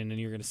this. And then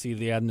you're going to see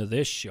the end of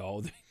this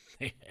show.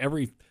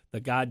 The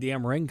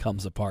goddamn ring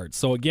comes apart.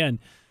 So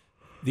again,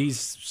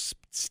 these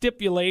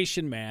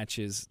stipulation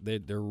matches,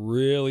 they're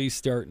really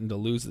starting to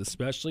lose,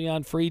 especially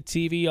on free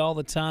TV all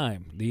the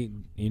time.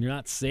 You're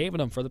not saving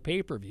them for the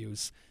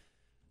pay-per-views.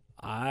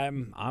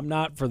 I'm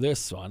not for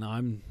this one.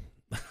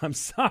 I'm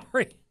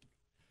sorry.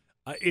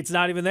 It's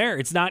not even there.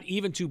 It's not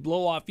even to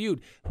blow off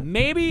feud.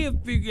 Maybe if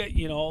you get,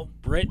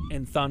 Britt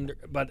and Thunder,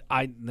 but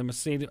I'm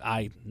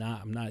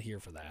not here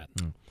for that.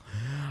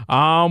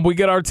 We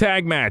get our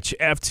tag match,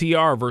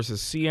 FTR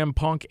versus CM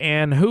Punk,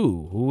 and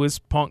who is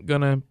Punk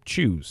gonna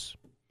choose?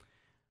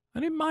 I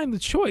didn't mind the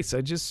choice.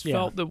 I just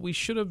felt that we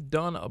should have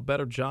done a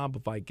better job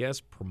of, I guess,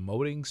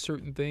 promoting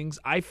certain things.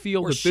 I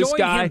feel that this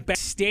guy him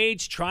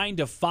backstage trying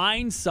to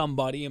find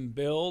somebody and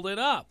build it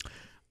up.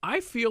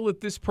 I feel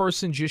that this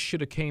person just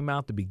should have came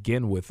out to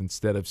begin with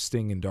instead of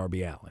Sting and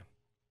Darby Allin,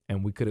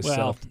 and we could have set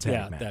up the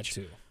tag match. That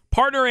too.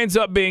 Partner ends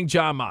up being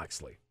Jon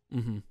Moxley.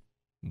 Mm-hmm.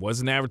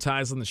 Wasn't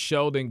advertised on the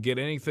show. Didn't get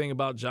anything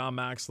about Jon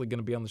Moxley going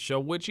to be on the show,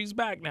 which he's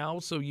back now,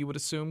 so you would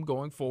assume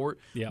going forward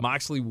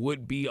Moxley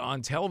would be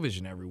on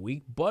television every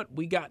week, but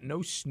we got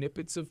no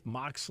snippets of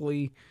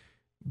Moxley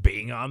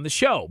being on the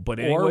show. But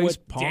anyways, or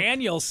with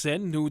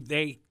Danielson, who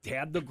they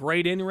had the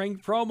great in-ring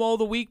promo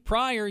the week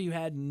prior, you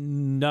had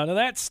none of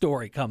that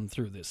story come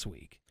through this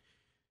week.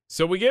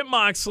 So we get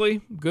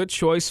Moxley. Good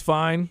choice,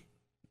 fine.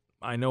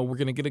 I know we're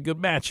going to get a good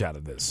match out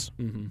of this.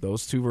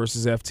 Those two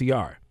versus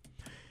FTR.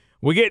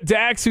 We get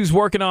Dax, who's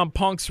working on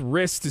Punk's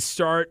wrist to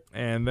start,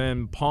 and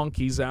then Punk,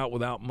 he's out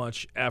without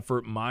much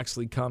effort.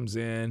 Moxley comes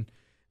in.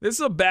 This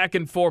is a back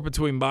and forth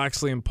between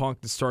Moxley and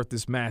Punk to start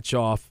this match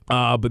off,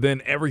 but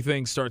then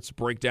everything starts to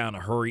break down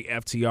in a hurry.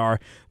 FTR,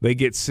 they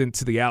get sent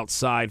to the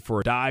outside for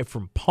a dive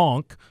from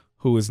Punk,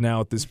 who is now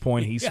at this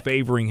point, he's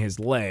favoring his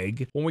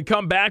leg. When we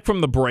come back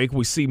from the break,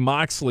 we see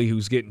Moxley,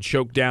 who's getting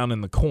choked down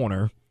in the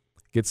corner,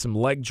 get some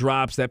leg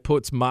drops. That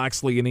puts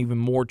Moxley in even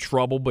more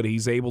trouble, but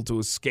he's able to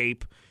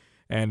escape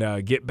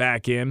and get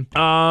back in.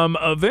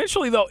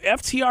 Eventually, though,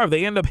 FTR,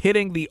 they end up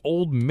hitting the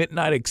old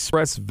Midnight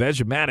Express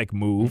Vegematic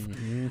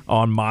move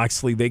on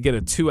Moxley. They get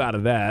a 2 out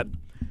of that.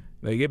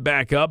 They get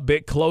back up.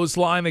 Big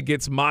clothesline that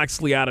gets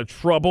Moxley out of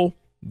trouble.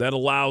 That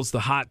allows the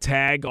hot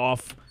tag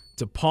off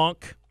to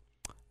Punk.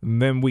 And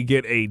then we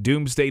get a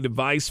Doomsday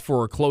Device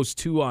for a close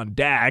 2 on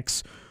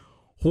Dax.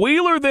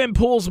 Wheeler then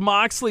pulls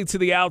Moxley to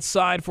the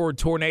outside for a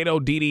Tornado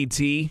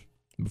DDT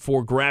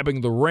before grabbing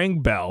the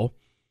ring bell.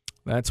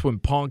 That's when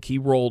Punk, he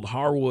rolled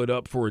Harwood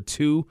up for a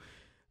 2.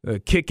 A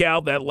kick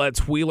out that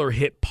lets Wheeler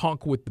hit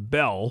Punk with the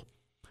bell.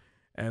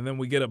 And then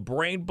we get a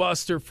brain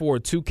buster for a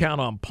 2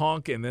 count on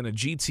Punk, and then a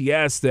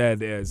GTS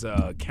that is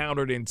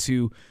countered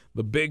into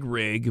the big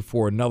rig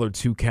for another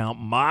 2 count.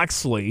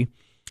 Moxley,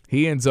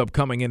 he ends up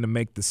coming in to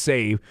make the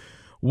save.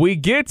 We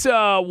get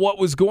what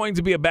was going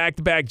to be a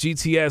back-to-back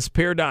GTS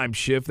paradigm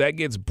shift. That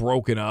gets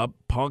broken up.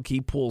 Punk, he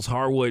pulls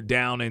Harwood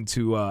down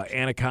into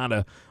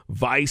Anaconda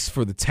Vice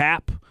for the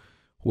tap,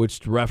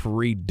 which the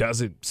referee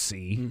doesn't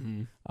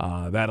see.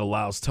 That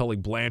allows Tully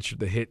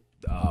Blanchard to hit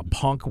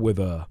Punk with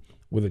a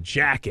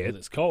jacket. With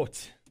his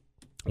coat.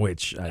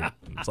 Which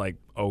it's like,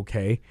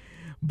 okay.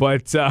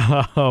 But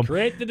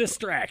create the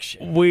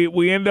distraction.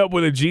 We end up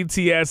with a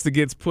GTS that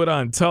gets put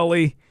on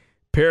Tully.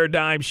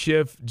 Paradigm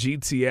shift,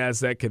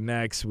 GTS, that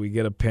connects. We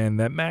get a pin.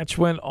 That match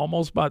went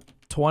almost about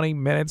 20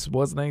 minutes.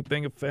 Wasn't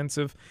anything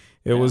offensive.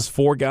 It was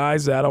 4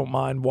 guys I don't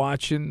mind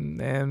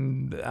watching,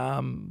 and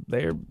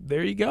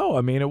there you go.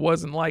 I mean, it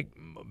wasn't like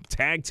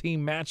tag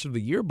team match of the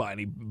year by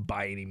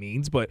any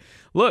means, but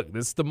look,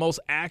 this is the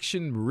most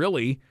action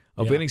really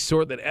of any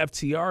sort that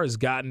FTR has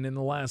gotten in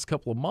the last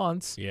couple of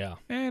months. Yeah,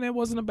 and it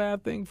wasn't a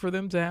bad thing for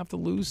them to have to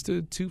lose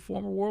to 2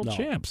 former world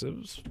champs. It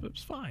was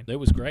fine. It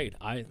was great.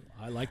 I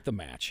liked the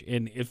match,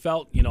 and it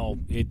felt,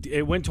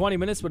 it went 20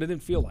 minutes, but it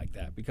didn't feel like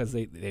that because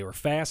they were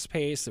fast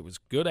paced. It was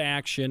good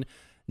action.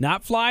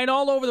 Not flying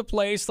all over the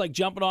place, like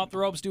jumping off the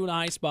ropes, doing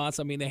high spots.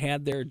 I mean, they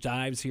had their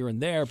dives here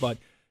and there, but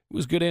it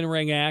was good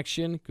in-ring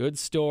action, good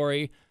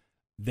story.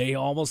 They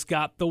almost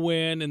got the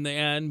win in the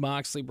end.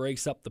 Moxley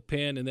breaks up the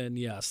pin, and then,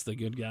 yes, the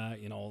good guy,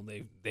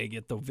 they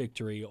get the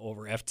victory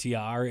over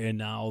FTR, and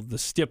now the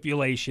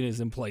stipulation is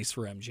in place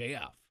for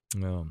MJF.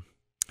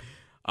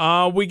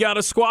 We got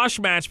a squash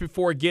match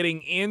before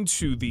getting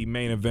into the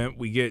main event.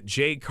 We get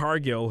Jade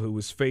Cargill, who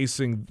was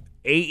facing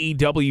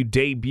AEW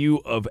debut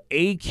of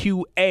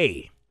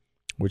AQA,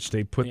 which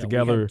they put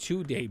together. We had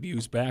 2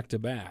 debuts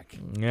back-to-back.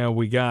 Yeah,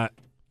 we got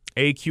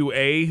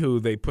AQA, who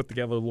they put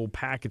together a little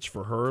package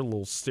for her, a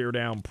little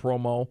stare-down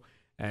promo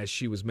as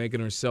she was making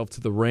herself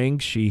to the ring.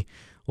 She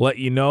let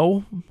you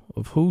know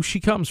of who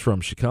she comes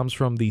from. She comes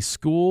from the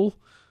school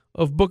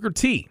of Booker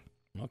T.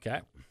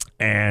 Okay.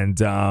 And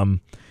so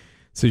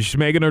she's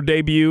making her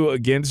debut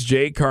against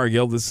Jade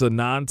Cargill. This is a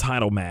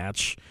non-title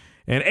match.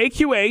 And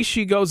AQA,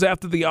 she goes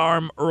after the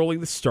arm early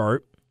to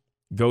start,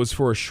 goes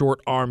for a short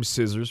arm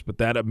scissors, but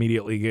that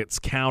immediately gets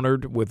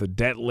countered with a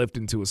deadlift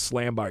into a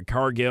slam by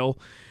Cargill.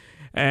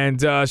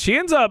 And she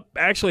ends up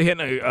actually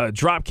hitting a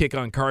drop kick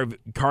on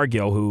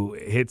Cargill, who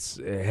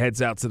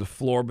heads out to the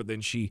floor, but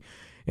then she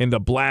ended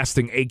up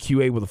blasting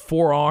AQA with a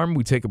forearm.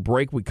 We take a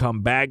break. We come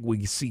back.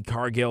 We see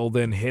Cargill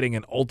then hitting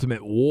an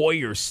Ultimate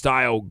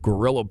Warrior-style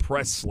gorilla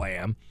press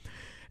slam.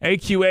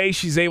 AQA,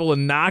 she's able to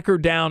knock her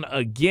down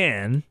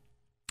again.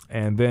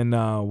 And then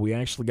we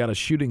actually got a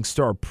shooting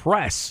star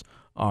press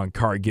on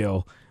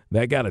Cargill.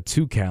 That got a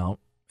 2 count.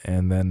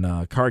 And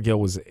then Cargill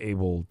was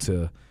able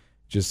to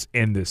just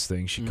end this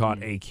thing. She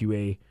caught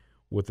AQA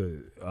with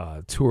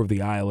a tour of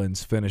the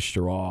islands, finished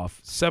her off.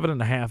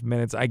 7.5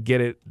 minutes. I get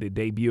it, the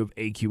debut of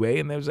AQA,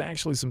 and there's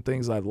actually some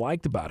things I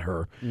liked about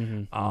her.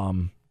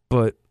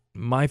 But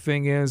my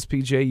thing is,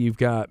 PJ, you've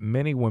got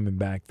many women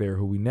back there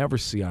who we never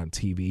see on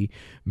TV,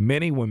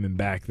 many women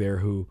back there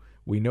who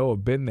we know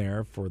have been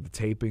there for the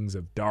tapings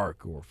of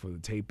Dark or for the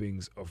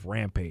tapings of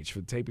Rampage,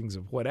 for the tapings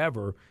of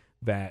whatever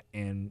that,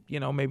 and,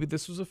 maybe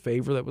this was a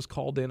favor that was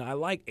called in. I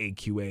like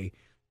AQA.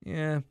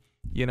 Yeah.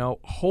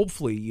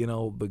 Hopefully,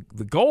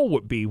 the goal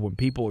would be when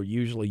people are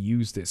usually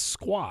used as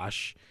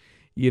squash,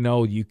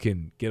 you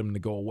can get them to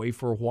go away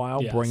for a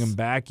while, bring them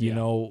back,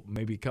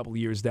 maybe a couple of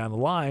years down the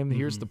line.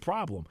 Here's the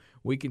problem.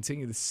 We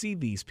continue to see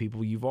these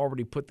people. You've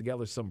already put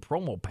together some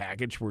promo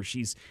package where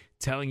she's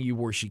telling you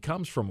where she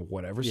comes from or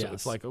whatever. So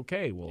it's like,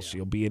 okay, well,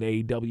 she'll be at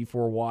AEW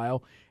for a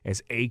while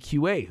as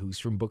AQA, who's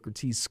from Booker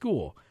T's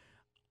school.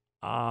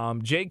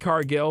 Jade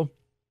Cargill,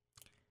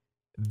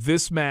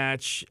 this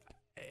match,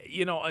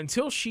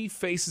 until she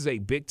faces a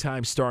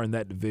big-time star in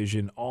that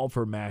division, all of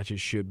her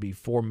matches should be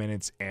 4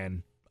 minutes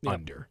and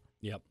under.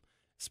 Yep.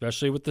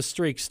 Especially with the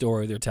streak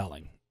story they're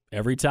telling.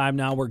 Every time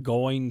now we're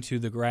going to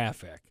the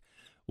graphic,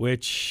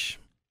 which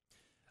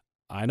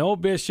I know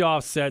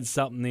Bischoff said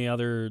something the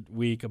other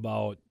week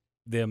about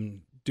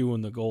them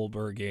doing the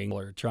Goldberg angle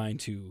or trying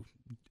to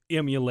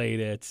emulate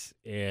it,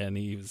 and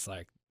he was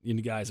like, you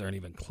guys aren't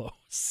even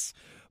close.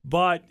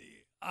 But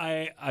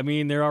I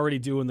mean, they're already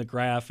doing the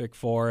graphic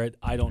for it.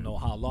 I don't know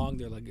how long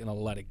they're going to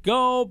let it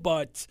go,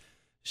 but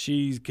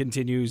she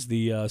continues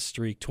the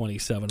streak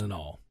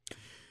 27-0.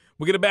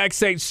 We get a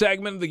backstage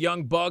segment of the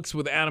Young Bucks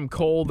with Adam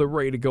Cole. They're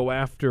ready to go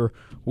after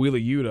Wheeler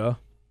Yuta.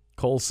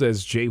 Cole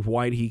says Jay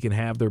White, he can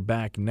have their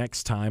back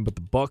next time, but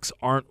the Bucks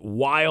aren't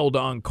wild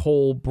on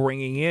Cole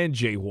bringing in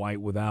Jay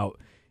White without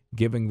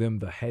giving them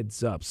the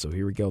heads up. So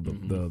here we go.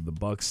 The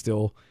Bucks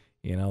still...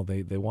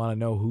 they want to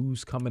know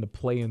who's coming to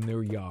play in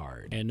their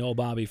yard. And no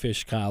Bobby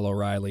Fish, Kyle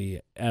O'Reilly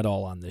at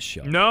all on this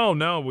show.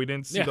 No, we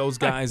didn't see those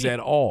guys at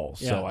all.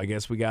 So Yeah. I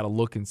guess we got to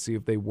look and see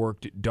if they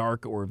worked at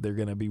Dark or if they're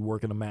going to be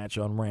working a match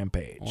on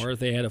Rampage. Or if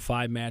they had a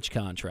 5-match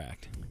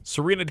contract.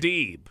 Serena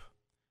Deeb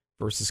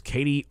versus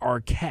Katie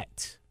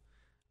Arquette.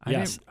 I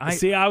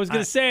was going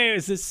to say,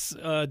 is this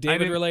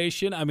David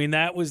relation? I mean,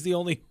 that was the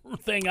only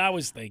thing I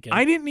was thinking.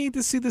 I didn't need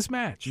to see this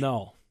match.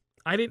 No.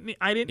 I didn't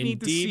need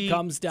to see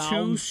comes down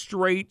two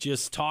straight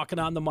just talking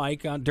on the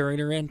mic during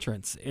her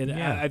entrance, and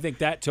I think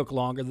that took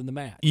longer than the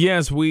match.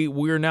 Yes,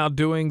 we're now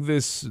doing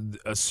this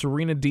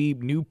Serena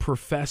Deeb new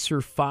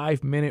Professor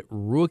 5-minute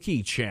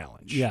rookie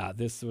challenge. Yeah,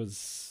 this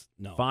was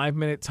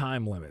 5-minute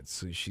time limits.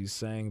 So she's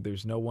saying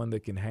there's no one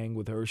that can hang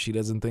with her. She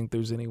doesn't think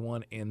there's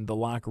anyone in the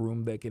locker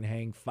room that can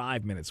hang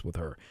 5 minutes with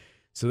her.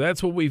 So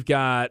that's what we've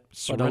got.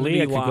 But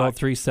Aaliyah could go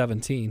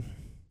 3:17.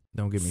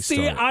 Don't get me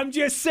started. See, I'm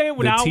just saying,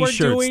 now we're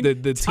doing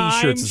the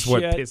T-shirts is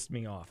what pissed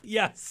me off.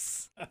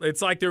 Yes.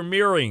 It's like they're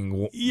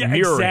mirroring.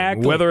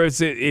 Exactly. Whether it's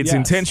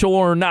intentional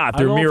or not,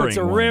 they're mirroring. I don't know if it's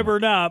a rib or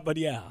not, but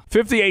yeah.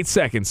 58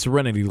 seconds,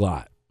 Serenity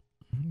Lot.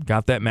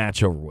 Got that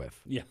match over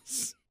with.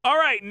 Yes. All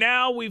right,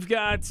 now we've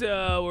got,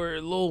 we're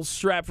a little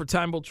strapped for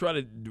time. We'll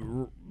try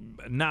to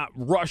not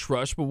rush,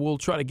 but we'll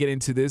try to get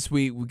into this.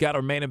 We got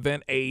our main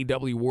event,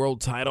 AEW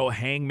World Title,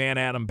 Hangman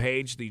Adam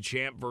Page, the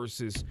champ,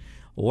 versus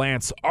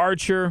Lance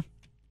Archer.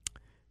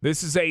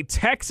 This is a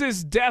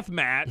Texas death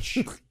match.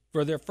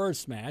 For their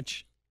first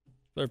match,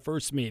 their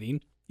first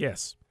meeting.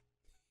 Yes.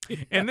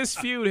 And this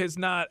feud has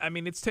not,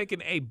 it's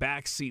taken a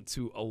backseat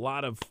to a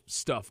lot of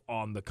stuff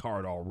on the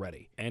card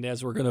already. And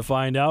as we're going to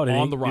find out,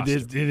 on the roster.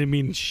 It didn't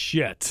mean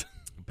shit.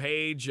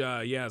 Page,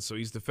 so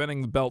he's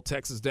defending the belt,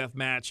 Texas death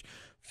match.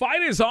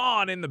 Fight is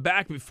on in the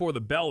back before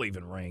the bell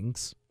even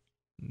rings.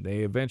 They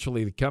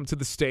eventually come to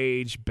the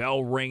stage,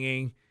 bell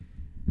ringing.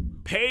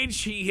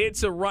 Page, he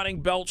hits a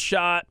running belt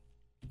shot.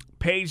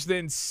 Page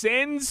then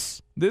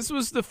sends. This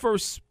was the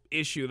first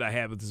issue that I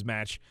had with this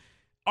match.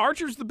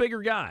 Archer's the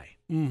bigger guy.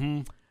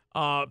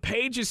 Mm-hmm.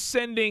 Page is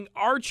sending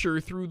Archer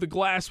through the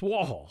glass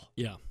wall.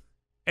 Yeah.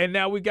 And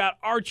now we got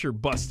Archer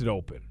busted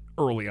open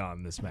early on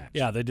in this match.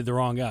 Yeah, they did the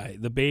wrong guy.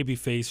 The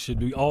babyface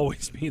should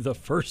always be the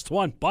first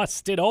one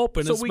busted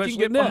open. So we can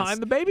get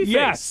behind the babyface.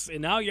 Yes.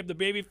 And now you have the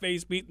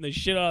babyface beating the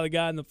shit out of the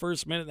guy in the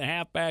first minute and a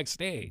half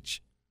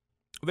backstage.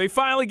 They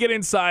finally get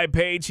inside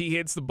Page. He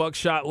hits the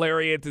buckshot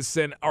lariat to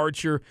send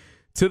Archer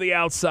to the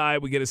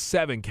outside. We get a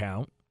 7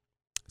 count.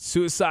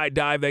 Suicide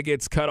dive that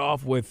gets cut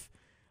off with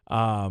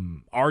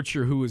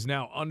Archer, who is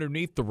now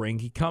underneath the ring.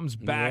 He comes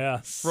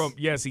back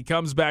he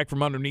comes back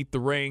from underneath the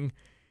ring,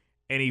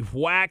 and he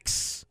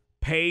whacks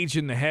Page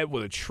in the head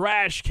with a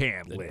trash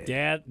can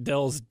lid.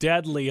 Those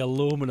deadly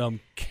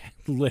aluminum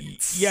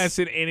lids. Yes,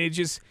 and it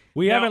just...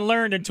 We haven't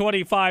learned in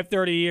 25,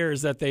 30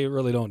 years that they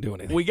really don't do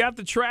anything. We got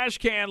the trash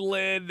can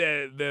lid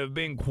that have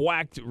been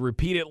whacked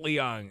repeatedly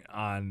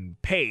on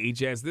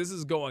Page as this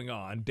is going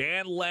on.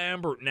 Dan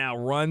Lambert now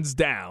runs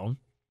down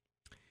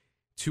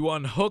to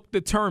unhook the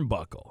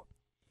turnbuckle.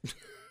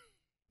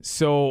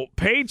 So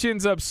Page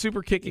ends up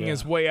super kicking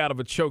his way out of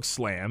a choke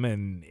slam,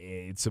 and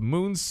it's a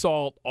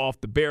moonsault off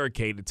the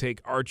barricade to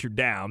take Archer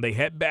down. They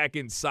head back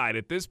inside.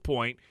 At this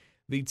point,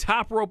 the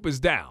top rope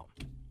is down.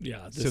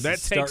 Yeah, so that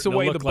takes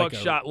away the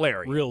buckshot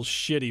lariat. Real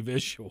shitty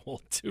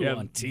visual, too,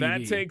 on TV.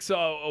 That takes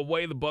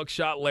away the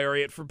buckshot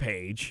lariat for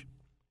Page.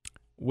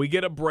 We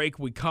get a break.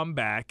 We come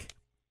back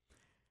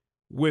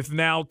with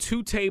now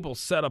 2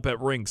 tables set up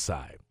at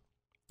ringside.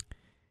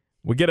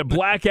 We get a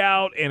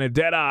blackout and a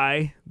dead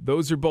eye.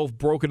 Those are both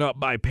broken up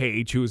by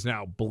Page, who is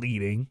now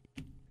bleeding.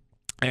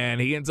 And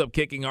he ends up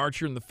kicking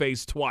Archer in the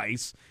face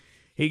twice.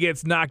 He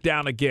gets knocked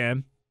down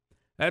again.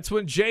 That's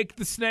when Jake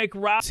the Snake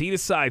Roberts, he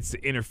decides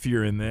to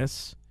interfere in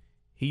this.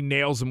 He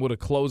nails him with a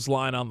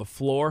clothesline on the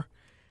floor.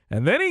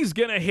 And then he's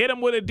going to hit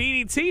him with a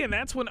DDT, and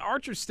that's when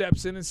Archer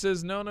steps in and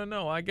says,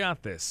 no, I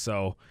got this.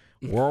 So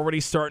we're already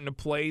starting to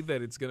play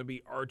that it's going to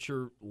be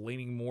Archer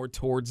leaning more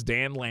towards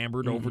Dan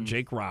Lambert over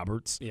Jake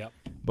Roberts. Yep.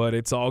 But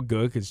it's all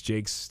good because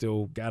Jake's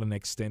still got an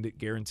extended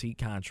guaranteed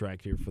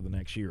contract here for the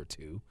next year or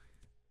two.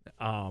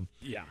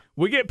 Yeah.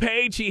 We get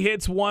Page. He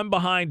hits one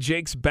behind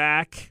Jake's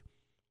back.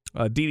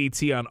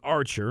 DDT on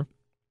Archer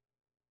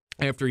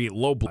after he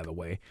low blow, by the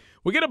way.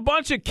 We get a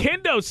bunch of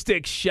kendo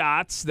stick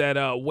shots that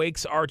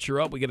wakes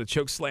Archer up. We get a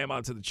choke slam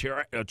onto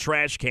the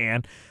trash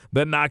can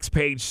that knocks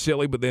Page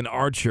silly, but then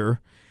Archer,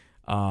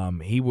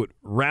 he would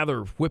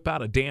rather whip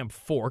out a damn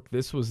fork.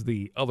 This was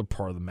the other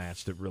part of the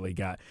match that really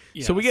got.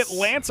 Yes. So we get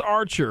Lance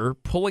Archer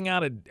pulling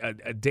out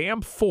a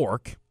damn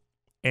fork,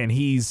 and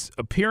he's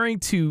appearing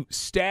to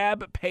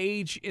stab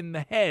Page in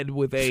the head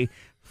with a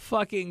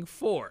fucking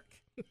fork.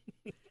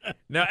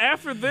 Now,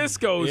 after this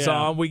goes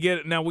on, we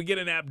get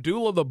an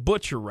Abdullah the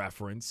Butcher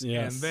reference,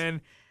 and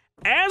then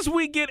as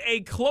we get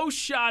a close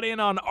shot in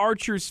on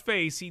Archer's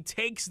face, he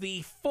takes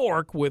the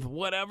fork with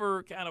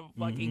whatever kind of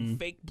fucking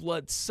fake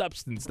blood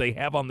substance they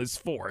have on this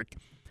fork,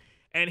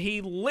 and he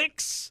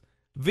licks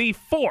the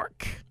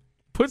fork.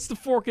 Puts the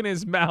fork in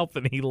his mouth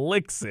and he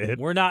licks it.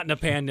 We're not in a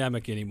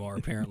pandemic anymore,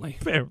 apparently.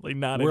 Apparently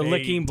not. We're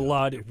licking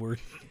blood. We're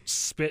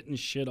spitting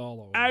shit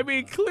all over. I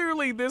mean,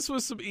 clearly this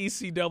was some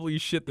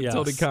ECW shit that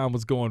Tony Khan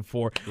was going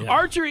for. Yeah.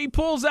 Archer, he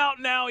pulls out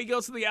now. He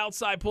goes to the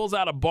outside, pulls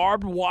out a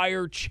barbed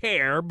wire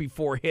chair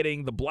before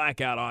hitting the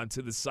blackout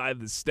onto the side of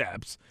the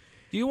steps.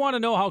 Do you want to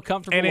know how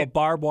comfortable a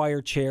barbed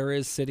wire chair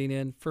is sitting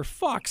in? For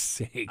fuck's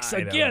sakes.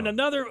 Again,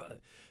 another...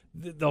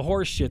 The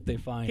horse shit they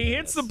find. He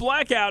hits the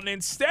blackout, and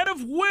instead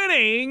of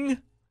winning,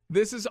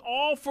 this is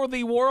all for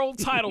the world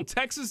title,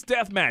 Texas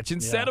Death Match.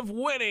 Instead of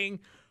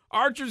winning,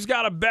 Archer's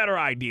got a better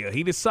idea.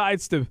 He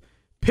decides to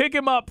pick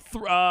him up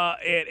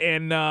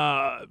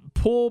and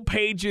pull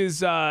Page's.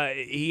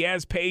 He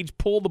has Page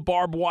pull the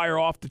barbed wire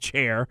off the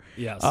chair.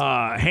 Yes.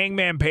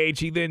 Hangman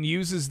Page. He then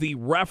uses the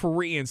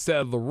referee instead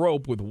of the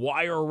rope with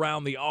wire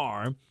around the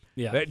arm.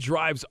 Yeah. That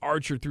drives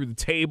Archer through the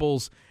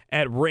tables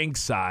at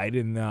ringside,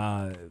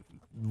 and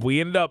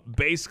we ended up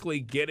basically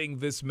getting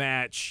this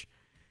match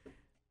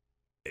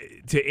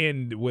to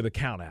end with a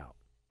count out.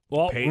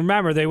 Well,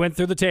 remember, they went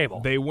through the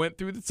table. They went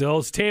through the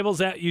Those tables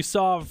that you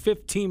saw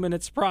 15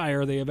 minutes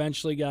prior, they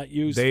eventually got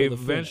used for the finish.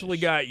 They eventually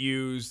got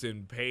used,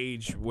 and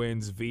Page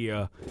wins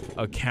via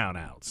a count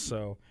out.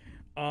 So,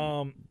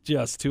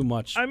 just too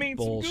much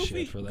bullshit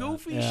some for that.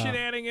 Goofy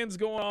shenanigans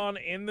going on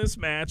in this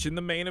match, in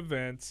the main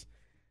event.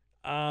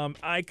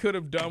 I could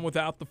have done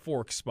without the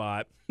fork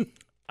spot.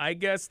 I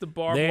guess the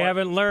bar. They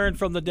haven't learned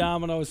from the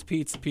Domino's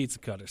pizza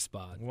cutter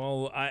spot.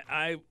 Well,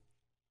 I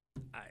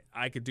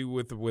could do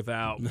with or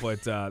without,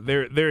 but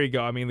there you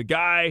go. I mean, the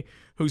guy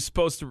who's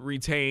supposed to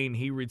retain,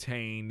 he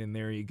retained, and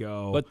there you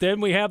go. But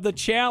then we have the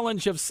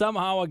challenge of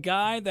somehow a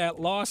guy that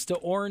lost to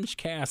Orange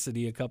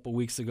Cassidy a couple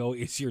weeks ago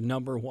is your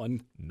number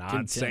one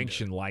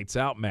non-sanctioned lights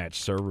out match,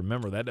 sir.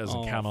 Remember, that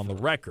doesn't count on the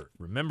record.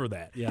 Remember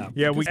that.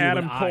 Yeah. We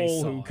Adam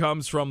Cole, who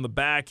comes from the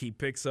back, he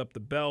picks up the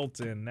belt,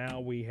 and now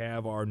we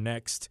have our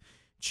next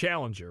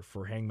challenger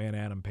for Hangman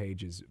Adam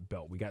Page's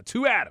belt. We got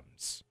two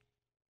Adams.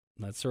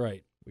 That's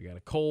right. We got a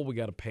Cole, we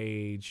got a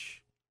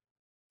Page.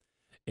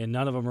 And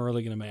none of them are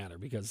really going to matter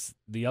because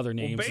the other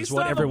names is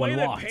what everyone wants.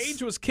 Based on the way that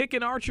Page was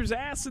kicking Archer's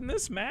ass in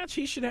this match,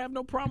 he should have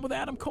no problem with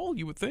Adam Cole,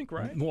 you would think,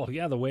 right? Well,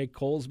 yeah, the way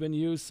Cole's been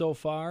used so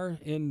far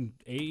in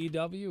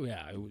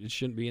AEW, it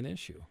shouldn't be an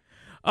issue.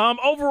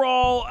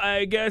 Overall,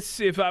 I guess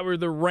if I were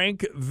to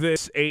rank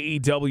this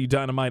AEW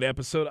Dynamite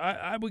episode,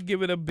 I would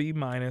give it a B-.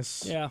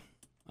 Yeah,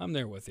 I'm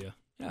there with you.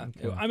 Yeah,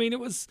 Okay. I mean,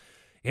 it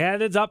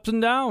had its ups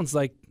and downs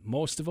like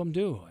most of them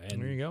do.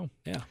 And there you go.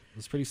 Yeah, it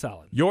was pretty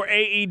solid. Your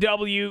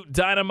AEW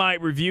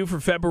Dynamite review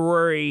for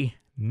February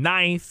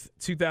 9th,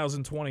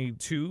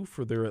 2022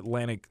 for their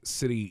Atlantic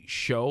City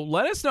show.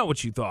 Let us know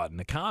what you thought in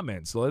the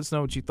comments. Let us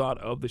know what you thought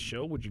of the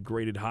show. Would you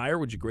grade it higher?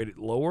 Would you grade it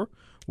lower?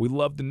 We'd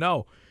love to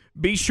know.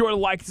 Be sure to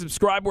like and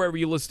subscribe wherever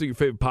you listen to your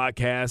favorite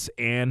podcasts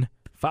and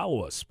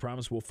follow us.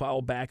 Promise we'll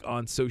follow back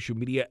on social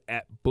media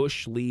at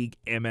Bush League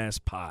MS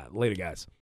Pod. Later, guys.